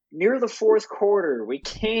 Surprisingly, near the fourth quarter, we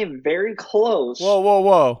came very close.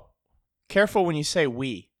 Whoa. Careful when you say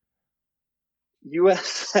we.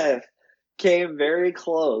 USF came very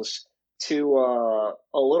close to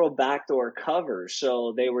a little backdoor cover.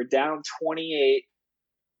 So they were down 28.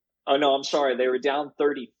 Oh, no, I'm sorry. They were down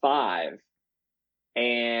 35.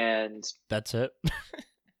 And that's it.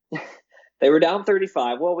 They were down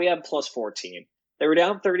 35. Well, we had plus 14. They were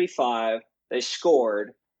down 35. They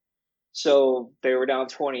scored. So they were down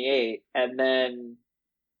 28. And then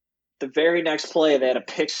the very next play, they had a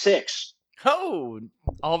pick six. Oh,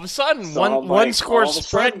 all of a sudden, so one score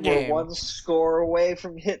spread game. We're 1 score away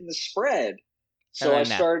from hitting the spread. So I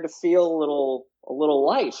started to feel a little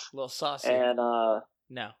life. A little saucy. And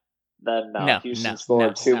then Houston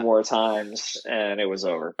scored 2 more times, and it was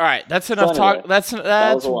over. All right, that's enough talk. That's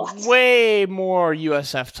way more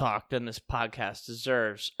USF talk than this podcast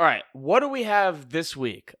deserves. All right, what do we have this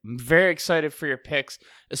week? I'm very excited for your picks,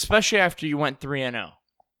 especially after you went 3-0.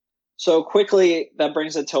 So quickly, that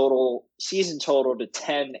brings the season total to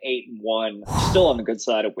 10-8-1. Still on the good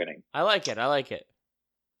side of winning. I like it.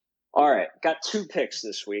 All right, got 2 picks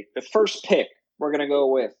this week. The first pick, we're going to go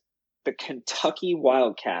with the Kentucky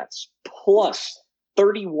Wildcats plus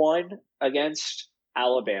 31 against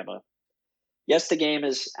Alabama. Yes, the game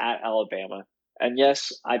is at Alabama. And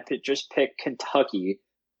yes, I just picked Kentucky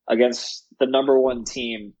against the number 1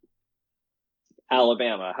 team,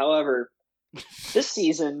 Alabama. However, this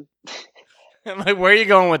season... I'm like, where are you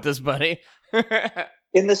going with this, buddy?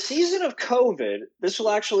 In the season of COVID, this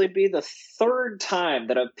will actually be the 3rd time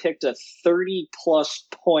that I've picked a 30-plus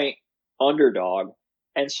point underdog.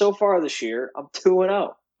 And so far this year, I'm 2-0.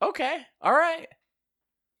 Okay. All right.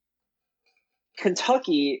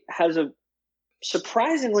 Kentucky has a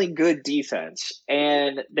surprisingly good defense,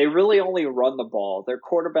 and they really only run the ball. Their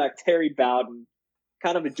quarterback, Terry Bowden,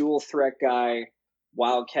 kind of a dual threat guy,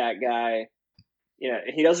 Wildcat guy. You know,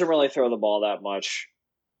 he doesn't really throw the ball that much.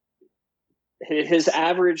 His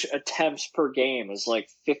average attempts per game is like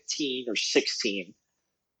 15 or 16.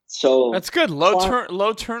 So that's good.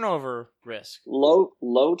 Low turnover risk.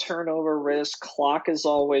 Low turnover risk. Clock is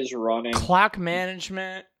always running. Clock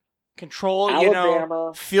management, control.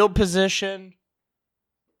 Alabama, field position.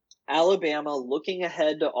 Alabama looking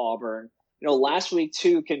ahead to Auburn. Last week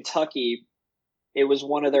too, Kentucky. It was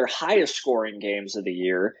one of their highest scoring games of the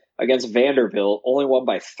year against Vanderbilt. Only won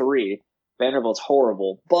by 3. Vanderbilt's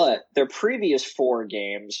horrible, but their previous 4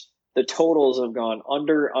 games, the totals have gone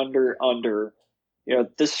under.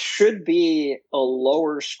 This should be a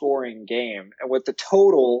lower scoring game. And with the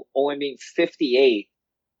total only being 58,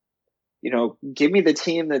 give me the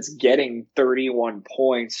team that's getting 31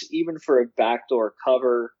 points, even for a backdoor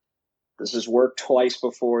cover. This has worked twice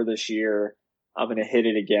before this year. I'm going to hit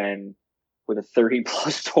it again with a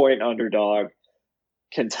 30-plus point underdog.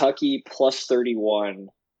 Kentucky plus 31.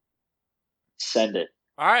 Send it.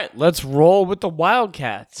 All right, let's roll with the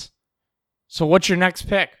Wildcats. So what's your next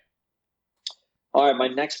pick? All right, my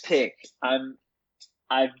next pick.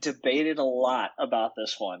 I've debated a lot about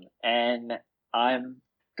this one, and I'm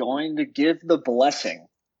going to give the blessing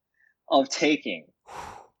of taking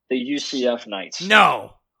the UCF Knights.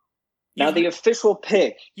 No. Now, the official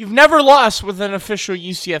pick. You've never lost with an official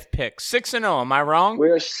UCF pick. 6-0, am I wrong?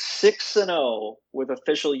 We're 6-0 with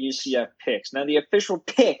official UCF picks. Now, the official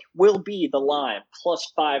pick will be the line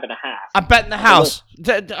plus 5.5. I'm betting the house.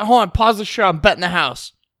 Hold on, pause the show. I'm betting the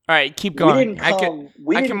house. All right, keep going. I can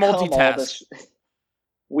multitask.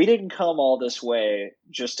 we didn't come all this way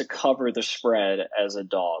just to cover the spread as a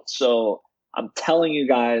dog. So I'm telling you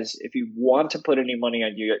guys, if you want to put any money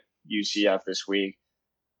on UCF this week,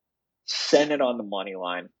 send it on the money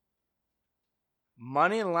line.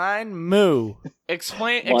 Money line moo.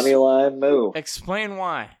 Explain. Money line moo. Explain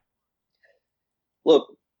why.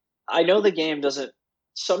 Look, I know the game doesn't.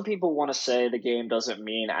 Some people want to say the game doesn't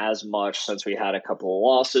mean as much since we had a couple of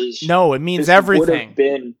losses. No, it means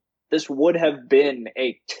everything. This would have been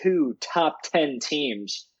a 2 top 10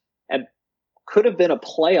 teams and could have been a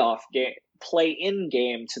playoff game, play-in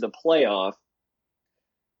game to the playoff.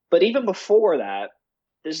 But even before that,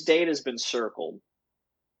 this date has been circled.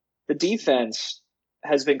 The defense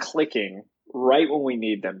has been clicking right when we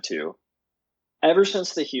need them to. Ever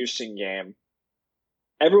since the Houston game,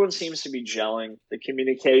 everyone seems to be gelling. The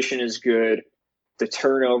communication is good. The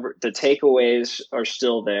takeaways are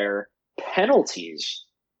still there. Penalties.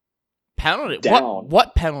 Down.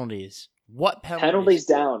 What penalties? What penalties? Penalties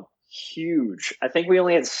down. Huge. I think we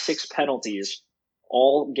only had 6 penalties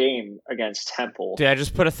all game against Temple. Dude, I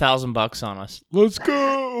just put $1,000 on us. Let's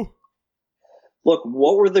go. Look,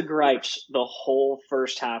 what were the gripes the whole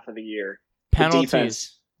first half of the year?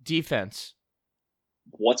 Penalties. Defense.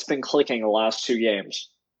 What's been clicking the last 2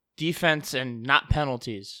 games? Defense and not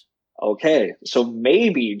penalties. Okay, so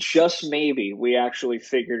maybe, just maybe, we actually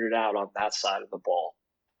figured it out on that side of the ball.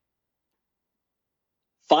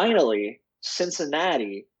 Finally,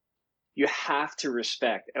 Cincinnati, you have to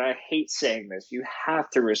respect, and I hate saying this, you have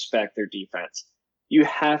to respect their defense. You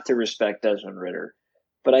have to respect Desmond Ridder.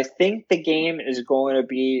 But I think the game is going to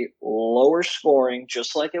be lower scoring,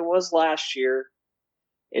 just like it was last year.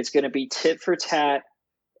 It's going to be tit for tat,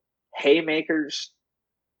 haymakers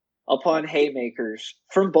upon haymakers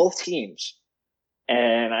from both teams.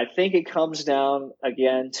 And I think it comes down,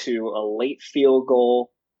 again, to a late field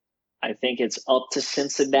goal. I think it's up to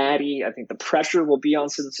Cincinnati. I think the pressure will be on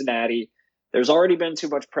Cincinnati. There's already been too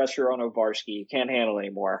much pressure on Ovarski. He can't handle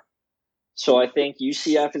anymore. So I think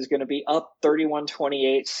UCF is going to be up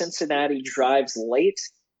 31-28. Cincinnati drives late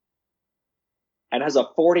and has a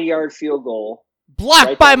 40-yard field goal.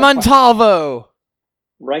 Blocked by Montalvo.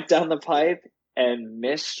 Right down the pipe and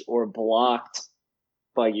missed or blocked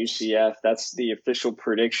by UCF. That's the official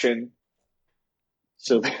prediction.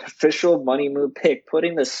 So the official money move pick,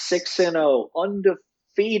 putting the 6-0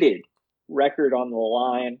 undefeated record on the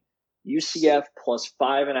line. UCF plus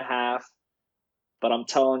 5.5. But I'm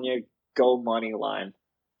telling you, go money line.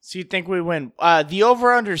 So you think we win? The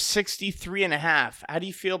over-under 63.5. How do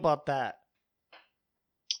you feel about that?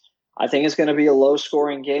 I think it's going to be a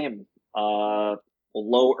low-scoring game.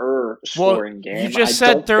 Lower scoring game. You just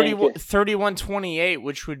said 31-28,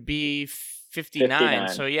 which would be 59.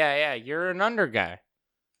 So yeah, you're an under guy.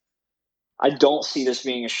 I don't see this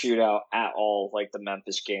being a shootout at all, like the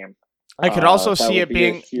Memphis game. I could also see it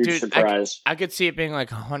being a huge surprise. I could see it being like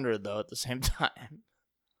 100 though at the same time.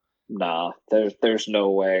 Nah, there's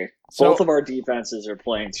no way. So, both of our defenses are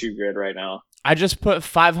playing too good right now. I just put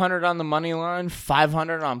 500 on the money line,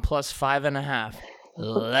 500 on plus 5.5.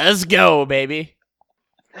 Let's go, baby.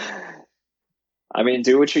 I mean,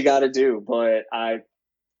 do what you got to do, but I'm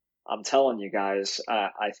telling you guys,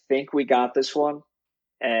 I think we got this one,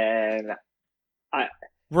 and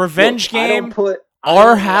revenge game.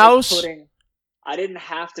 I didn't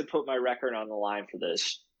have to put my record on the line for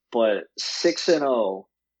this, but 6-0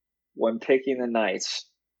 when picking the Knights,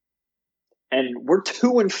 and we're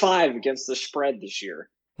 2-5 against the spread this year.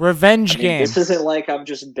 Revenge game. This isn't like I'm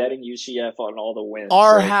just betting UCF on all the wins.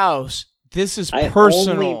 Our house. This is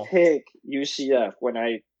personal. I only pick UCF when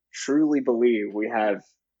I truly believe we have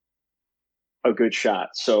a good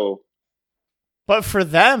shot. So, but for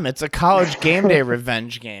them, it's a college game day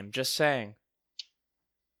revenge game. Just saying.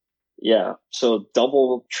 Yeah. So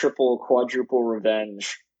double, triple, quadruple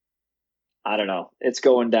revenge. I don't know. It's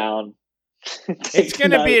going down. It's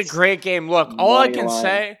going to be a great game. Look, all I can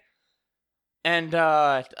say, and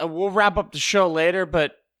we'll wrap up the show later,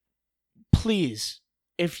 but please,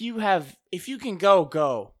 if you can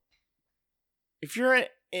go. If you're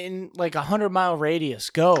in like 100-mile radius,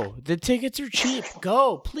 go. The tickets are cheap.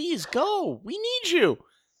 Go. Please go. We need you.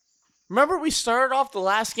 Remember we started off the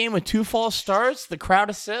last game with 2 false starts, the crowd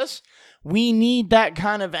assists? We need that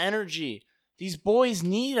kind of energy. These boys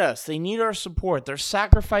need us. They need our support. They're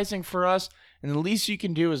sacrificing for us, and the least you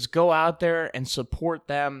can do is go out there and support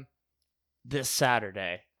them this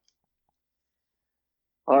Saturday.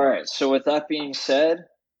 All right. So with that being said,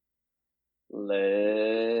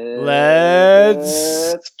 let's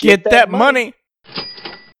get that money.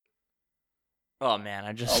 Oh man,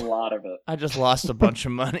 a lot of it. I just lost a bunch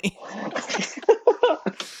of money.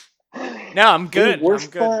 No, I'm good. Dude, we're I'm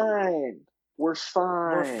good. fine. We're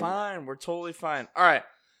fine. We're fine. We're totally fine. All right.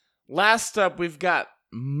 Last up, we've got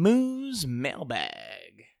Moo's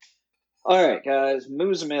Mailbag. All right, guys.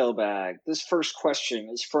 Moo's Mailbag. This first question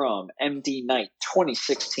is from MD Knight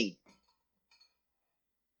 2016.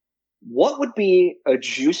 What would be a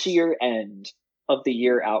juicier end of the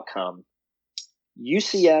year outcome?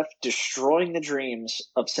 UCF destroying the dreams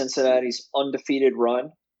of Cincinnati's undefeated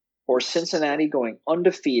run, or Cincinnati going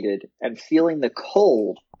undefeated and feeling the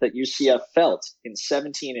cold that UCF felt in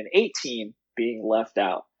 17 and 18 being left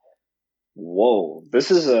out? Whoa, this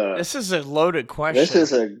is a loaded question. This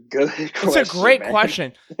is a good question. It's a great man.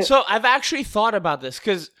 question. So I've actually thought about this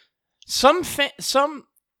because some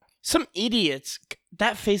idiots.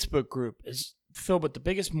 That Facebook group is filled with the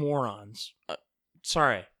biggest morons.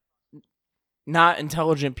 Sorry, not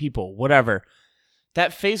intelligent people. Whatever.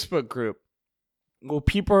 That Facebook group. Well,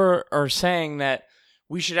 people are saying that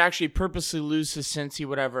we should actually purposely lose to Cincy.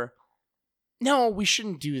 Whatever. No, we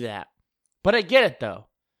shouldn't do that. But I get it though.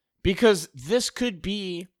 Because this could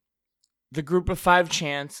be the Group of Five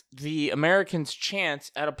chance, the Americans'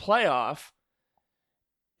 chance at a playoff.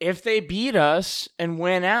 If they beat us and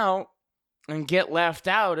win out and get left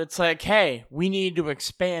out, it's like, hey, we need to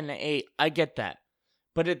expand to 8. I get that.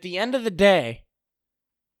 But at the end of the day,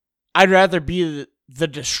 I'd rather be the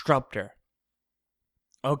disruptor.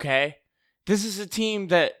 Okay? This is a team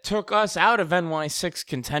that took us out of NY6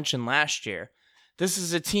 contention last year. This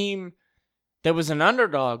is a team that was an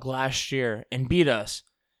underdog last year and beat us.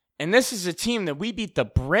 And this is a team that we beat the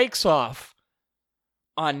brakes off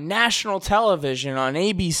on national television on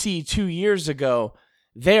ABC 2 years ago.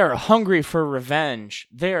 They are hungry for revenge.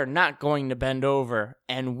 They are not going to bend over,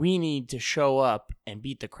 and we need to show up and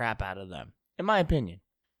beat the crap out of them, in my opinion.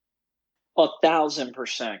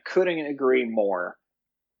 1,000%. Couldn't agree more.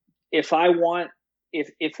 If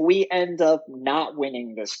we end up not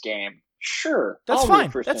winning this game, sure. That's I'll fine.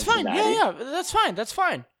 root for That's fine. Cincinnati. Yeah, that's fine. That's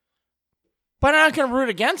fine. But I'm not going to root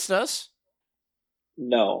against us.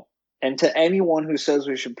 No. And to anyone who says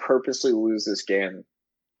we should purposely lose this game,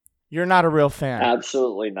 you're not a real fan.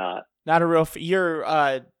 Absolutely not. Not a real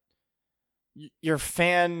your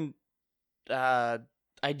fan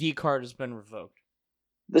ID card has been revoked.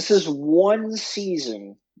 This is one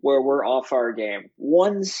season where we're off our game.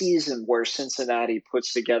 One season where Cincinnati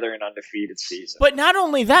puts together an undefeated season. But not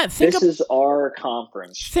only that, this is our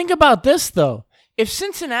conference. Think about this, though. If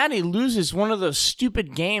Cincinnati loses one of those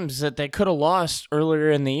stupid games that they could have lost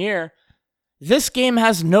earlier in the year, this game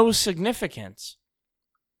has no significance.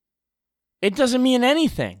 It doesn't mean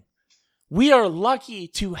anything. We are lucky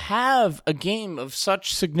to have a game of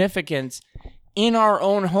such significance in our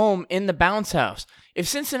own home in the bounce house. If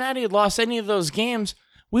Cincinnati had lost any of those games,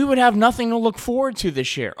 we would have nothing to look forward to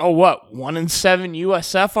this year. Oh, what? 1-7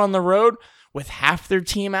 USF on the road with half their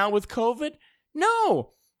team out with COVID?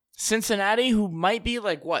 No. Cincinnati, who might be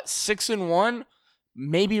 6-1,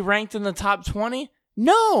 maybe ranked in the top 20?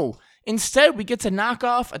 No. Instead, we get to knock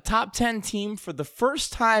off a top 10 team for the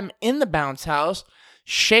first time in the bounce house,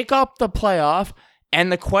 shake up the playoff,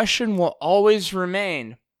 and the question will always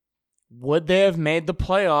remain, would they have made the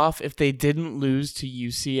playoff if they didn't lose to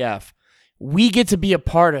UCF? We get to be a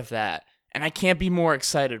part of that, and I can't be more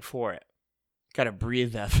excited for it. Got to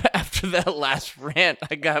breathe after that last rant.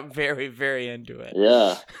 I got very, very into it.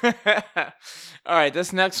 Yeah. All right,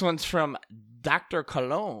 this next one's from Dr.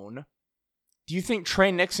 Cologne. Do you think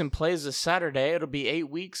Trey Nixon plays this Saturday? It'll be 8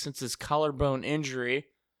 weeks since his collarbone injury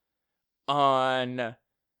on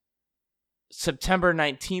September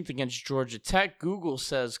 19th against Georgia Tech. Google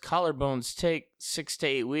says collarbones take 6 to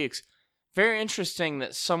 8 weeks. Very interesting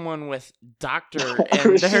that someone with doctor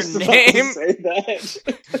in their name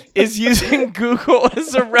is using Google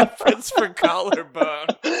as a reference for collarbone.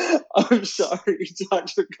 I'm sorry,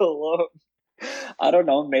 Dr. Cologne. I don't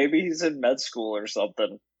know. Maybe he's in med school or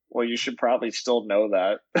something. Well, you should probably still know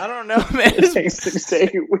that. I don't know, man. It takes 6 to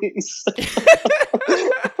 8 weeks.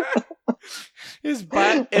 His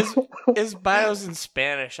bio's in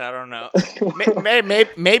Spanish. I don't know.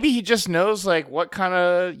 Maybe he just knows what kind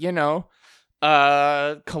of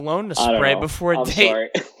cologne to spray before a date.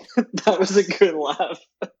 Sorry. That was a good laugh.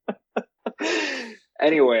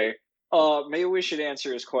 Anyway, maybe we should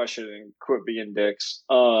answer his question and quit being dicks.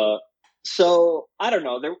 So I don't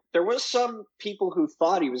know. There was some people who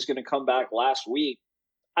thought he was going to come back last week.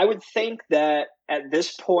 I would think that at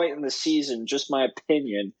this point in the season, just my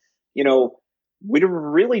opinion, we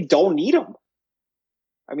really don't need him.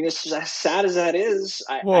 I mean, as sad as that is,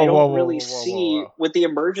 I don't really see with the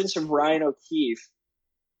emergence of Ryan O'Keefe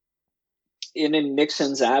in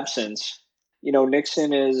Nixon's absence.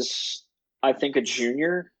 Nixon is, I think, a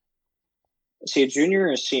junior. Is he a junior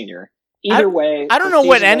or a senior? Either way, I don't the know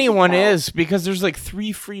what season doesn't anyone count. is because there's like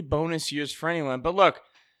 3 free bonus years for anyone. But look,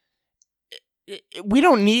 we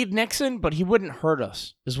don't need Nixon, but he wouldn't hurt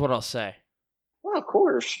us, is what I'll say. Well, of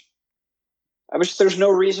course. I wish there's no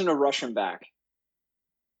reason to rush him back.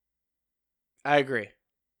 I agree.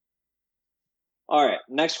 All right,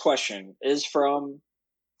 next question is from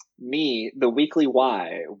me, the Weekly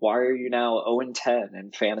Why. Why are you now 0-10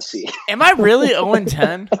 in fantasy? Am I really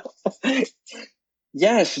 0-10?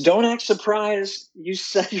 Yes, don't act surprised. You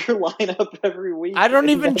set your lineup every week. I don't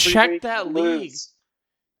and even every check week that you league. lose.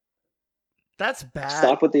 That's bad.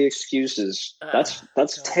 Stop with the excuses. That's God.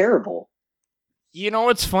 terrible. You know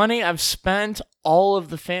what's funny? I've spent all of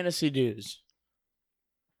the fantasy dues.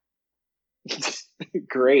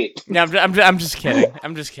 Great. No, I'm just kidding.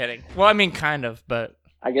 I'm just kidding. Well, I mean, kind of, but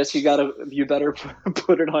I guess you better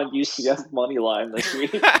put it on UCF money line this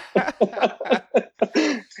week.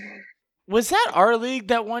 was that our league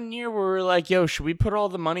that one year where we were like, "Yo, should we put all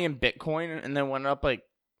the money in Bitcoin?" and then went up like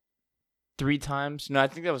 3 times? No, I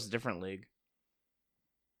think that was a different league.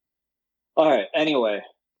 All right. Anyway,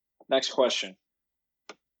 next question.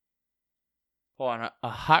 Hold on, a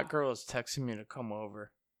hot girl is texting me to come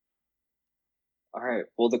over. All right.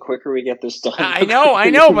 Well, the quicker we get this done, I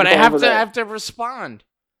know, but I have to respond.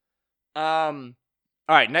 All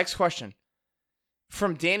right, next question.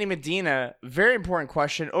 From Danny Medina, very important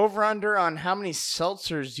question. Over under on how many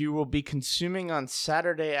seltzers you will be consuming on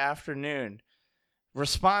Saturday afternoon.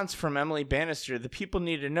 Response from Emily Bannister. The people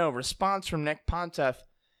need to know. Response from Nick Pontef.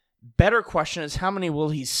 Better question is how many will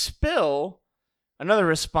he spill? Another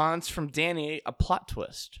response from Danny, a plot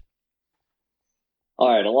twist. All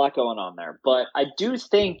right, a lot going on there. But I do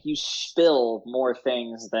think you spill more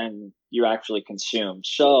things than you actually consume.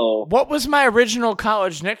 So, what was my original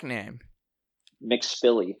college nickname?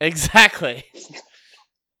 McSpilly. Exactly.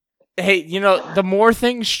 Hey, the more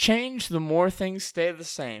things change, the more things stay the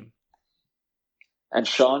same. And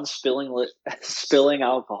Sean spilling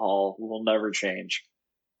alcohol will never change.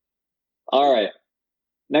 All right,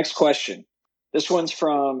 next question. This one's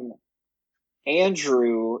from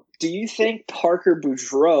Andrew. Do you think Parker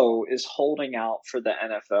Boudreaux is holding out for the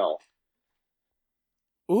NFL?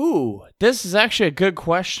 Ooh, this is actually a good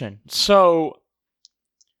question. So,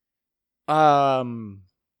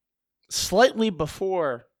 slightly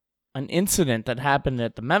before an incident that happened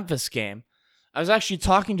at the Memphis game, I was actually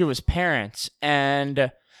talking to his parents,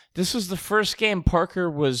 and this was the first game Parker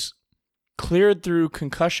was cleared through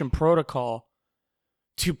concussion protocol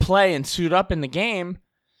to play and suit up in the game,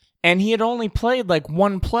 and he had only played like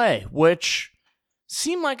 1 play, which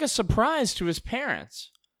seemed like a surprise to his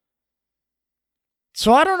parents.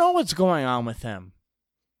 So I don't know what's going on with him.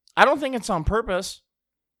 I don't think it's on purpose.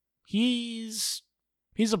 He's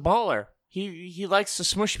a baller. He likes to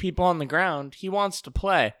smush people on the ground. He wants to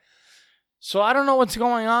play. So I don't know what's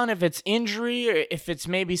going on, if it's injury or if it's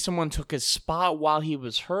maybe someone took his spot while he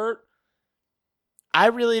was hurt. I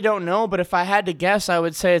really don't know, but if I had to guess, I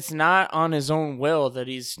would say it's not on his own will that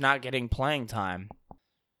he's not getting playing time.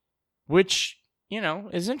 Which,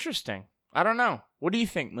 is interesting. I don't know. What do you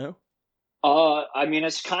think, Moo? I mean,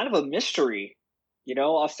 it's kind of a mystery.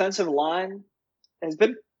 Offensive line has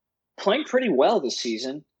been playing pretty well this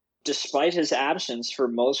season, despite his absence for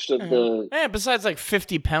most of the... Yeah, besides like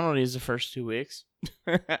 50 penalties the first 2 weeks.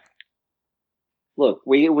 Look,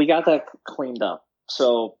 we got that cleaned up.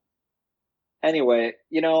 So, anyway,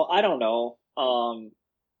 I don't know.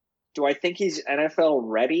 Do I think he's NFL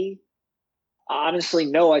ready? Honestly,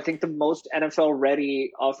 no. I think the most NFL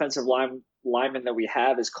ready offensive lineman that we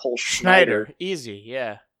have is Cole Schneider. Easy,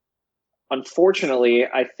 yeah. Unfortunately,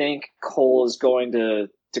 I think Cole is going to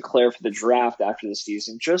declare for the draft after the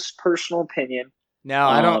season. Just personal opinion. No,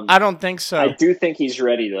 I don't think so. I do think he's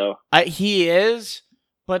ready, though. He is,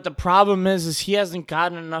 but the problem is he hasn't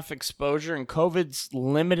gotten enough exposure, and COVID's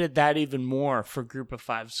limited that even more for Group of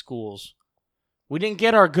 5 schools. We didn't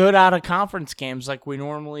get our good out-of-conference games like we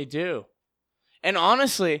normally do. And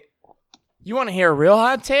honestly, you want to hear a real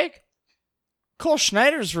hot take? Cole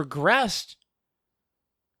Schneider's regressed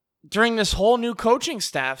during this whole new coaching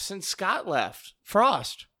staff since Scott left.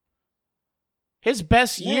 Frost. His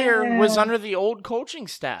best year was under the old coaching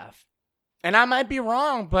staff. And I might be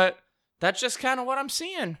wrong, but that's just kind of what I'm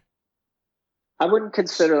seeing. I wouldn't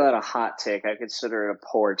consider that a hot take. I consider it a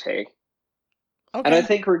poor take. Okay. And I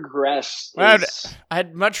think regress is...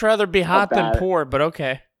 I'd much rather be hot than poor, but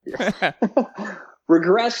okay.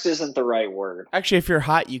 Regressed isn't the right word. Actually, if you're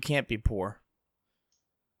hot, you can't be poor.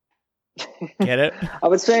 Get it? I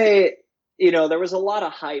would say, there was a lot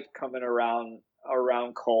of hype coming around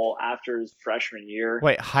Cole after his freshman year.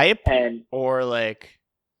 Wait, hype? And or like...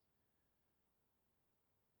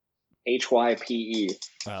 HYPE.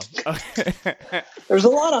 Oh. Okay. There's a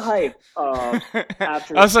lot of hype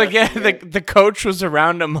after. I was like, yeah, freshman year. the coach was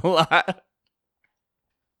around him a lot.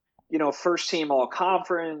 First team all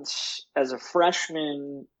conference as a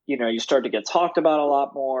freshman. You start to get talked about a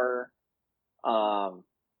lot more.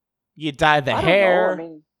 You dye the I don't hair. know. I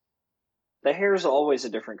mean, the hair is always a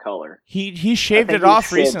different color. He shaved I think it off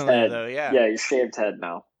he shaved recently head. though. Yeah. Yeah, he shaved head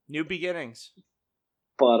now. New beginnings.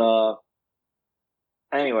 But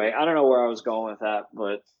anyway, I don't know where I was going with that.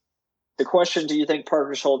 But the question: do you think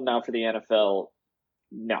Parker's holding out for the NFL?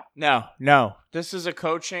 No. No. This is a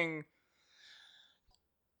coaching,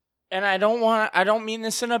 and I don't mean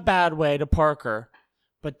this in a bad way to Parker,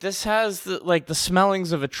 but this has the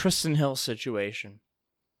smellings of a Tristan Hill situation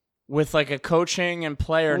with like a coaching and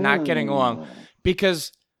player not getting along,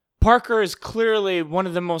 because Parker is clearly one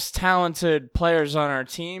of the most talented players on our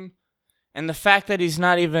team, and the fact that he's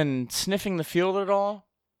not even sniffing the field at all,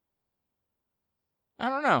 I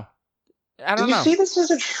don't know. Do you see this as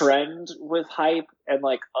a trend with hype and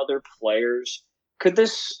like other players? Could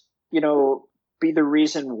this, be the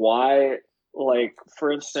reason why? Like, for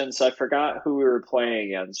instance, I forgot who we were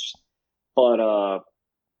playing against, but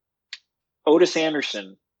Otis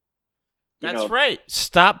Anderson. That's right.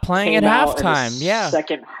 Stop playing at came out in the halftime. Yeah.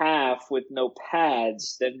 Second half with no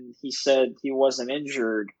pads. Then he said he wasn't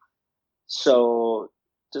injured. So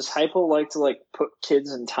does Hypo like to put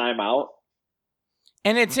kids in timeout?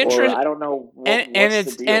 And it's interesting. I don't know. What's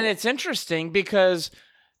the deal? And it's interesting because,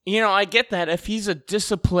 I get that if he's a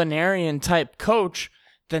disciplinarian type coach,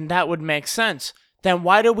 then that would make sense. Then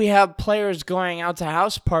why do we have players going out to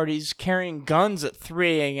house parties carrying guns at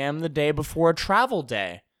 3 a.m. the day before a travel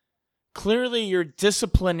day? Clearly, your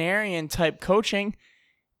disciplinarian type coaching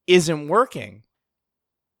isn't working.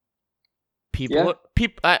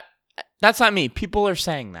 That's not me. People are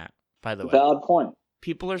saying that, by the way. Valid point.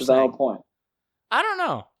 People are saying. Valid point. I don't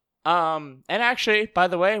know. And actually, by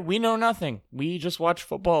the way, we know nothing. We just watch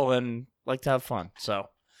football and like to have fun. So.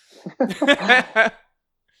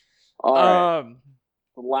 All right.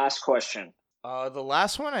 Last question. The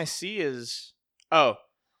last one I see is all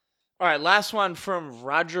right. Last one from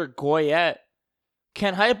Roger Goyette.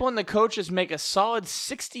 Can Hypo and the coaches make a solid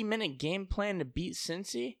 60-minute game plan to beat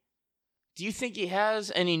Cincy? Do you think he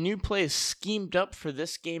has any new plays schemed up for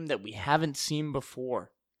this game that we haven't seen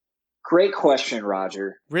before? Great question,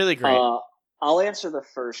 Roger. Really great. I'll answer the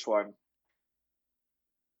first one.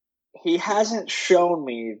 He hasn't shown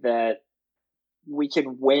me that we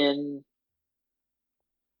can win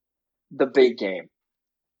the big game.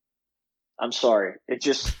 I'm sorry.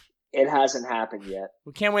 It hasn't happened yet.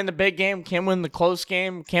 We can't win the big game, can't win the close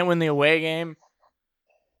game, can't win the away game.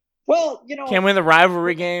 Well, can't win the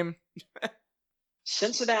rivalry game.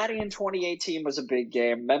 Cincinnati in 2018 was a big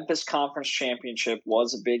game. Memphis Conference Championship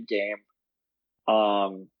was a big game.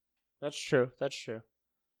 That's true.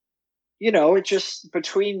 It just,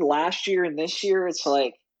 between last year and this year, it's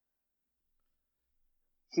like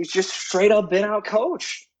he's just straight up been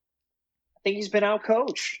out-coached. I think he's been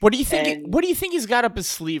out-coached. What do you think? What do you think he's got up his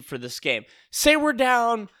sleeve for this game? Say we're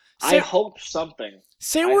down. I hope something.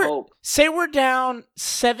 Say we're down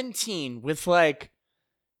 17 with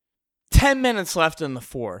 10 minutes left in the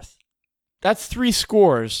fourth. That's 3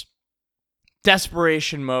 scores.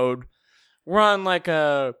 Desperation mode. We're on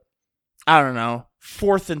a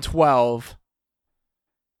 4th and 12.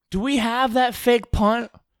 Do we have that fake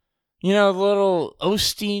punt? The little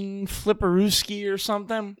Osteen Flipperooski or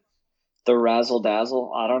something? The razzle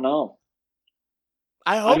dazzle? I don't know.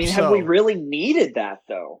 I hope so. Have we really needed that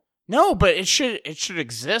though? No, but it should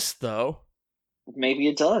exist though. Maybe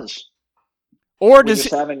it does. Or we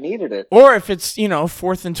just haven't needed it. Or if it's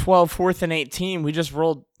 4th and 12, 4th and 18, we just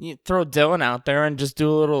throw Dylan out there and just do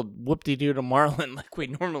a little whoop-de-doo to Marlon like we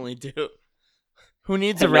normally do. Who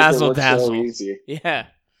needs a razzle dazzle? So easy. Yeah.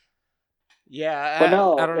 But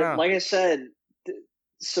no, I don't know. Like I said,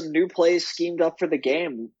 some new plays schemed up for the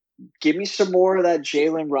game. Give me some more of that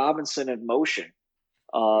Jalen Robinson in motion.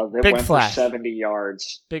 That Big went flash. for 70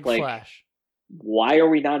 yards. Big flash. Why are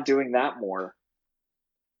we not doing that more?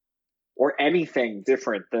 Or anything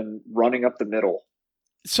different than running up the middle?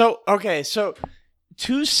 So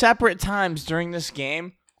 2 separate times during this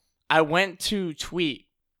game, I went to tweet,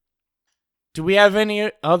 do we have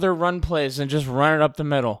any other run plays than just run it up the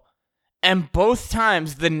middle? And both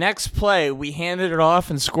times, the next play, we handed it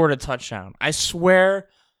off and scored a touchdown. I swear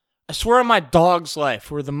on my dog's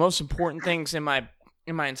life, were the most important things in my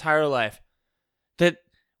entire life, that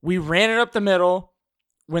we ran it up the middle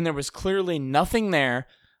when there was clearly nothing there.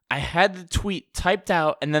 I had the tweet typed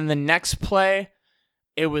out, and then the next play,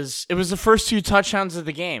 it was the first 2 touchdowns of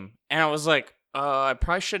the game. And I was like, I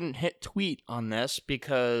probably shouldn't hit tweet on this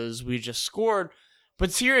because we just scored.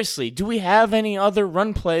 But seriously, do we have any other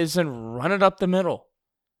run plays and run it up the middle?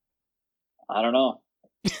 I don't know.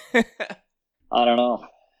 I don't know.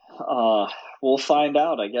 We'll find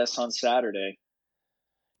out, I guess, on Saturday.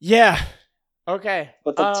 Yeah. Okay.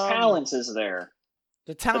 But the talent is there.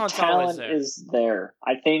 The talent is there.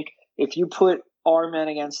 I think if you put our men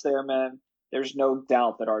against their men, there's no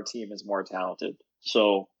doubt that our team is more talented.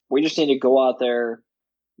 So we just need to go out there,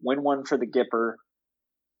 win one for the Gipper,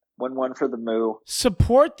 win one for the Moo.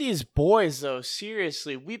 Support these boys, though.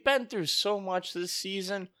 Seriously, we've been through so much this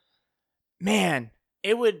season. Man,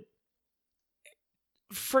 it would...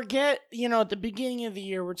 Forget, at the beginning of the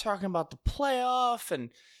year, we're talking about the playoff and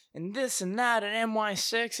this and that and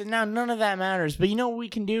NY6, and now none of that matters. But you know what we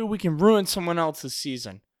can do? We can ruin someone else's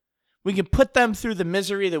season. We can put them through the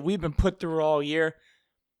misery that we've been put through all year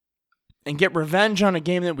and get revenge on a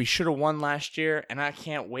game that we should have won last year, and I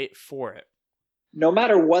can't wait for it. No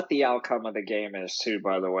matter what the outcome of the game is, too,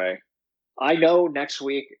 by the way. I know next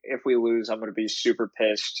week, if we lose, I'm going to be super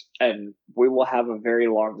pissed, and we will have a very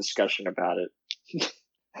long discussion about it.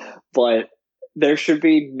 But there should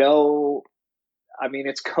be no... I mean,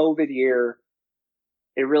 it's COVID year.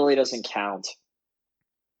 It really doesn't count.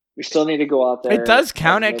 We still need to go out there. It does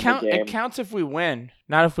count. It counts if we win,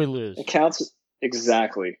 not if we lose. It counts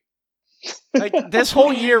exactly. This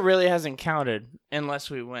whole year really hasn't counted unless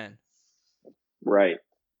we win. Right.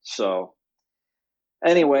 So,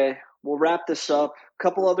 anyway, we'll wrap this up. A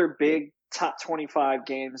couple other big top 25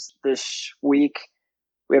 games this week.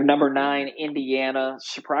 We have number 9, Indiana.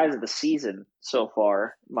 Surprise of the season so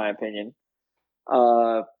far, in my opinion.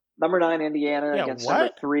 Number 9, Indiana against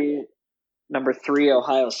number 3,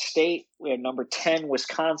 Ohio State. We have number 10,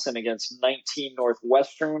 Wisconsin against 19,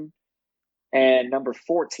 Northwestern. And number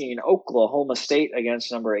 14, Oklahoma State against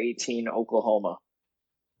number 18, Oklahoma.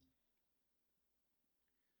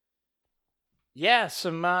 Yeah,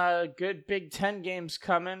 some good Big Ten games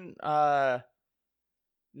coming.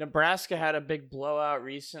 Nebraska had a big blowout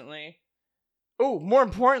recently. Oh, more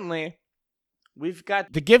importantly, we've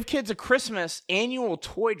got the Give Kids a Christmas annual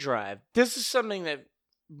toy drive. This is something that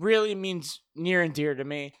really means near and dear to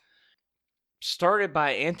me. Started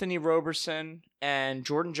by Anthony Roberson and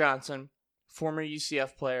Jordan Johnson, former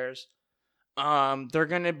UCF players. They're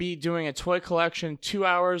going to be doing a toy collection 2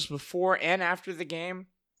 hours before and after the game.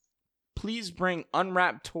 Please bring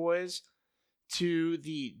unwrapped toys to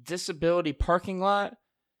the disability parking lot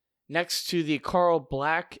next to the Carl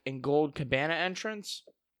Black and Gold Cabana entrance.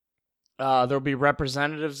 There'll be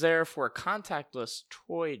representatives there for a contactless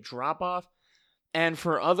toy drop-off. And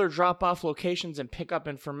for other drop-off locations and pick-up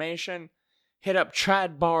information, hit up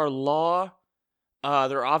Trad Bar Law.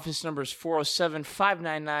 Their office number is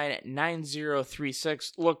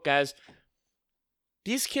 407-599-9036. Look, guys,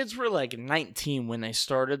 these kids were like 19 when they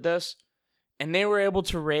started this, and they were able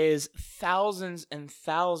to raise thousands and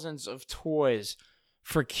thousands of toys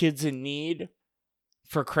for kids in need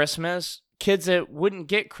for Christmas. Kids that wouldn't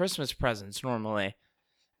get Christmas presents normally.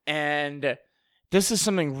 And this is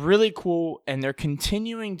something really cool, and they're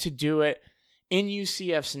continuing to do it in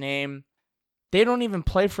UCF's name. They don't even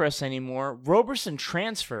play for us anymore. Roberson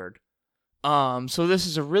transferred. So this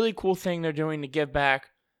is a really cool thing they're doing to give back.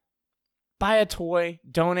 Buy a toy,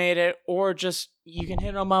 donate it, or just you can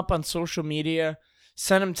hit them up on social media.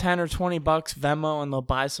 Send them 10 or 20 bucks Venmo, and they'll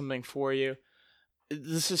buy something for you.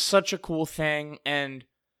 This is such a cool thing, and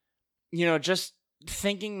just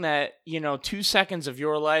thinking that 2 seconds of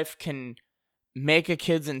your life can make a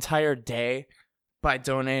kid's entire day by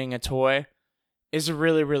donating a toy is a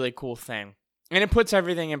really, really cool thing. And it puts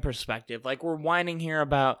everything in perspective. Like, we're whining here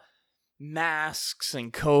about masks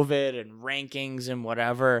and COVID and rankings and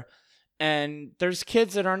whatever. And there's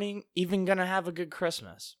kids that aren't even going to have a good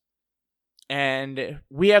Christmas. And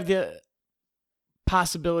we have the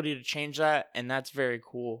possibility to change that. And that's very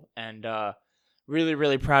cool. And really,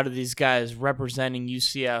 really proud of these guys representing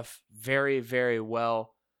UCF very, very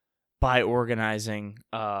well by organizing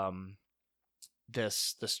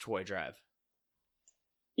this toy drive.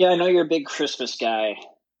 Yeah, I know you're a big Christmas guy,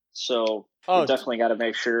 so you definitely got to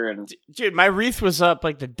make sure. And dude, my wreath was up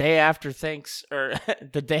like the day after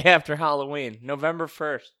the day after Halloween, November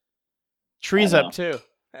 1st. Tree's up too.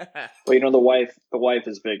 Well, the wife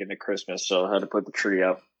is big into Christmas, so I had to put the tree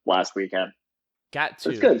up last weekend. Got to. So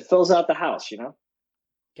it's good. It fills out the house,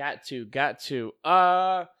 Got to.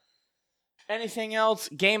 Anything else?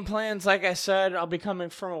 Game plans, like I said, I'll be coming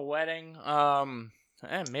from a wedding.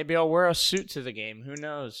 Maybe I'll wear a suit to the game. Who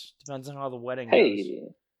knows? Depends on how the wedding goes.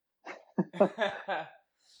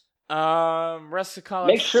 Rest of college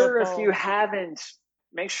Make sure football. if you haven't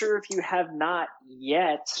make sure if you have not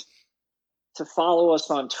yet to follow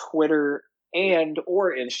us on Twitter and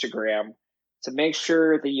or Instagram to make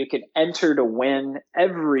sure that you can enter to win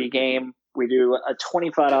every game. We do a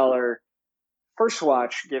 $25 First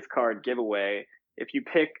Watch gift card giveaway. If you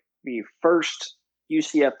pick the first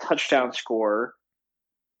UCF touchdown scorer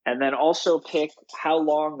and then also pick how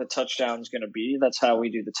long the touchdown is going to be, that's how we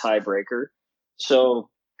do the tiebreaker. So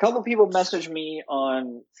a couple people messaged me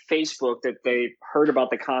on Facebook that they heard about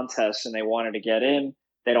the contest and they wanted to get in.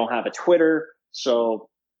 They don't have a Twitter, so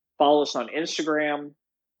follow us on Instagram.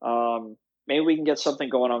 Maybe we can get something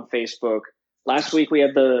going on Facebook. Last week we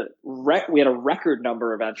had a record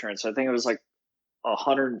number of entrants. I think it was like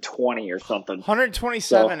 120 or something.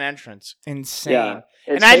 127 entrants. Insane. Yeah,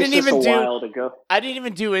 and I didn't even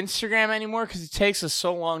do Instagram anymore because it takes us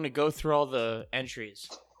so long to go through all the entries.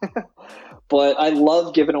 But I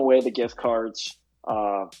love giving away the gift cards.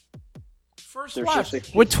 First Watch.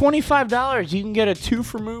 With $25, you can get a 2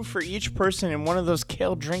 for move for each person in one of those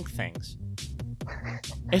kale drink things.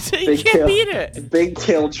 You can't beat it. Big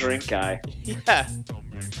kale drink guy. Yeah.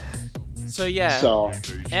 So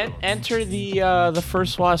enter the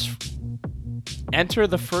First Watch. Enter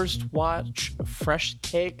the First Watch fresh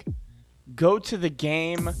take. Go to the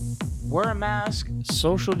game. Wear a mask.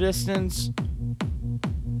 Social distance.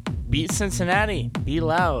 Beat Cincinnati. Be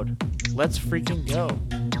loud. Let's freaking go.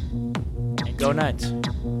 And go Knights.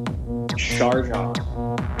 Charge on.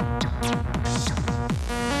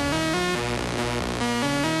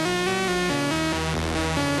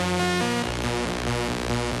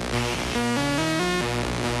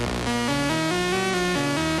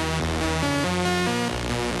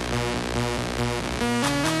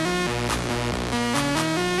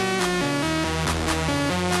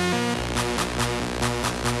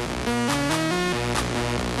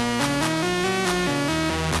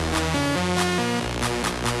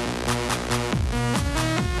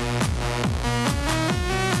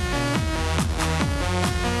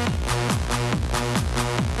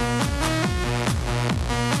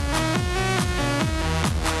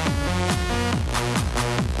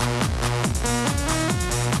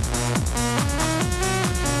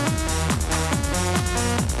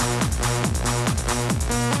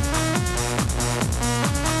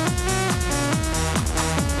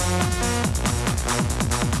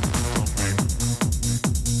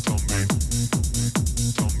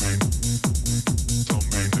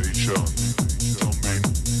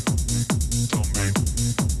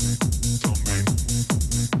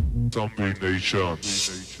 Domination.